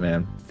 love it,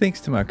 man. Thanks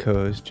to my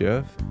co-host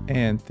Jeff,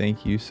 and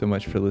thank you so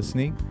much for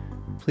listening.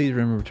 Please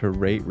remember to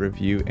rate,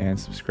 review, and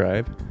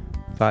subscribe.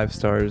 5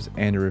 stars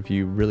and a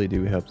review really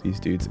do help these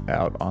dudes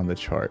out on the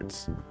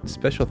charts.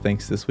 Special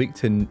thanks this week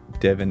to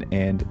Devin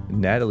and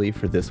Natalie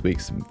for this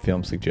week's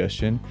film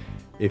suggestion.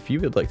 if you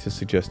would like to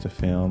suggest a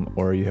film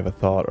or you have a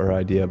thought or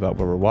idea about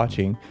what we're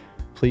watching,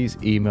 please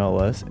email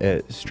us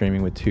at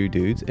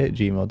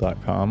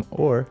streamingwith2dudes@gmail.com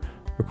or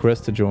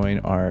request to join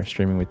our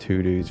Streaming with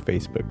Two Dudes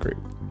Facebook group.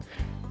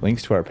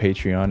 Links to our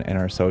Patreon and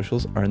our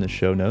socials are in the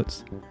show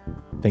notes.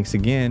 Thanks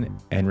again,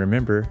 and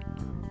remember,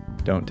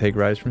 don't take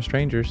rides from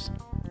strangers.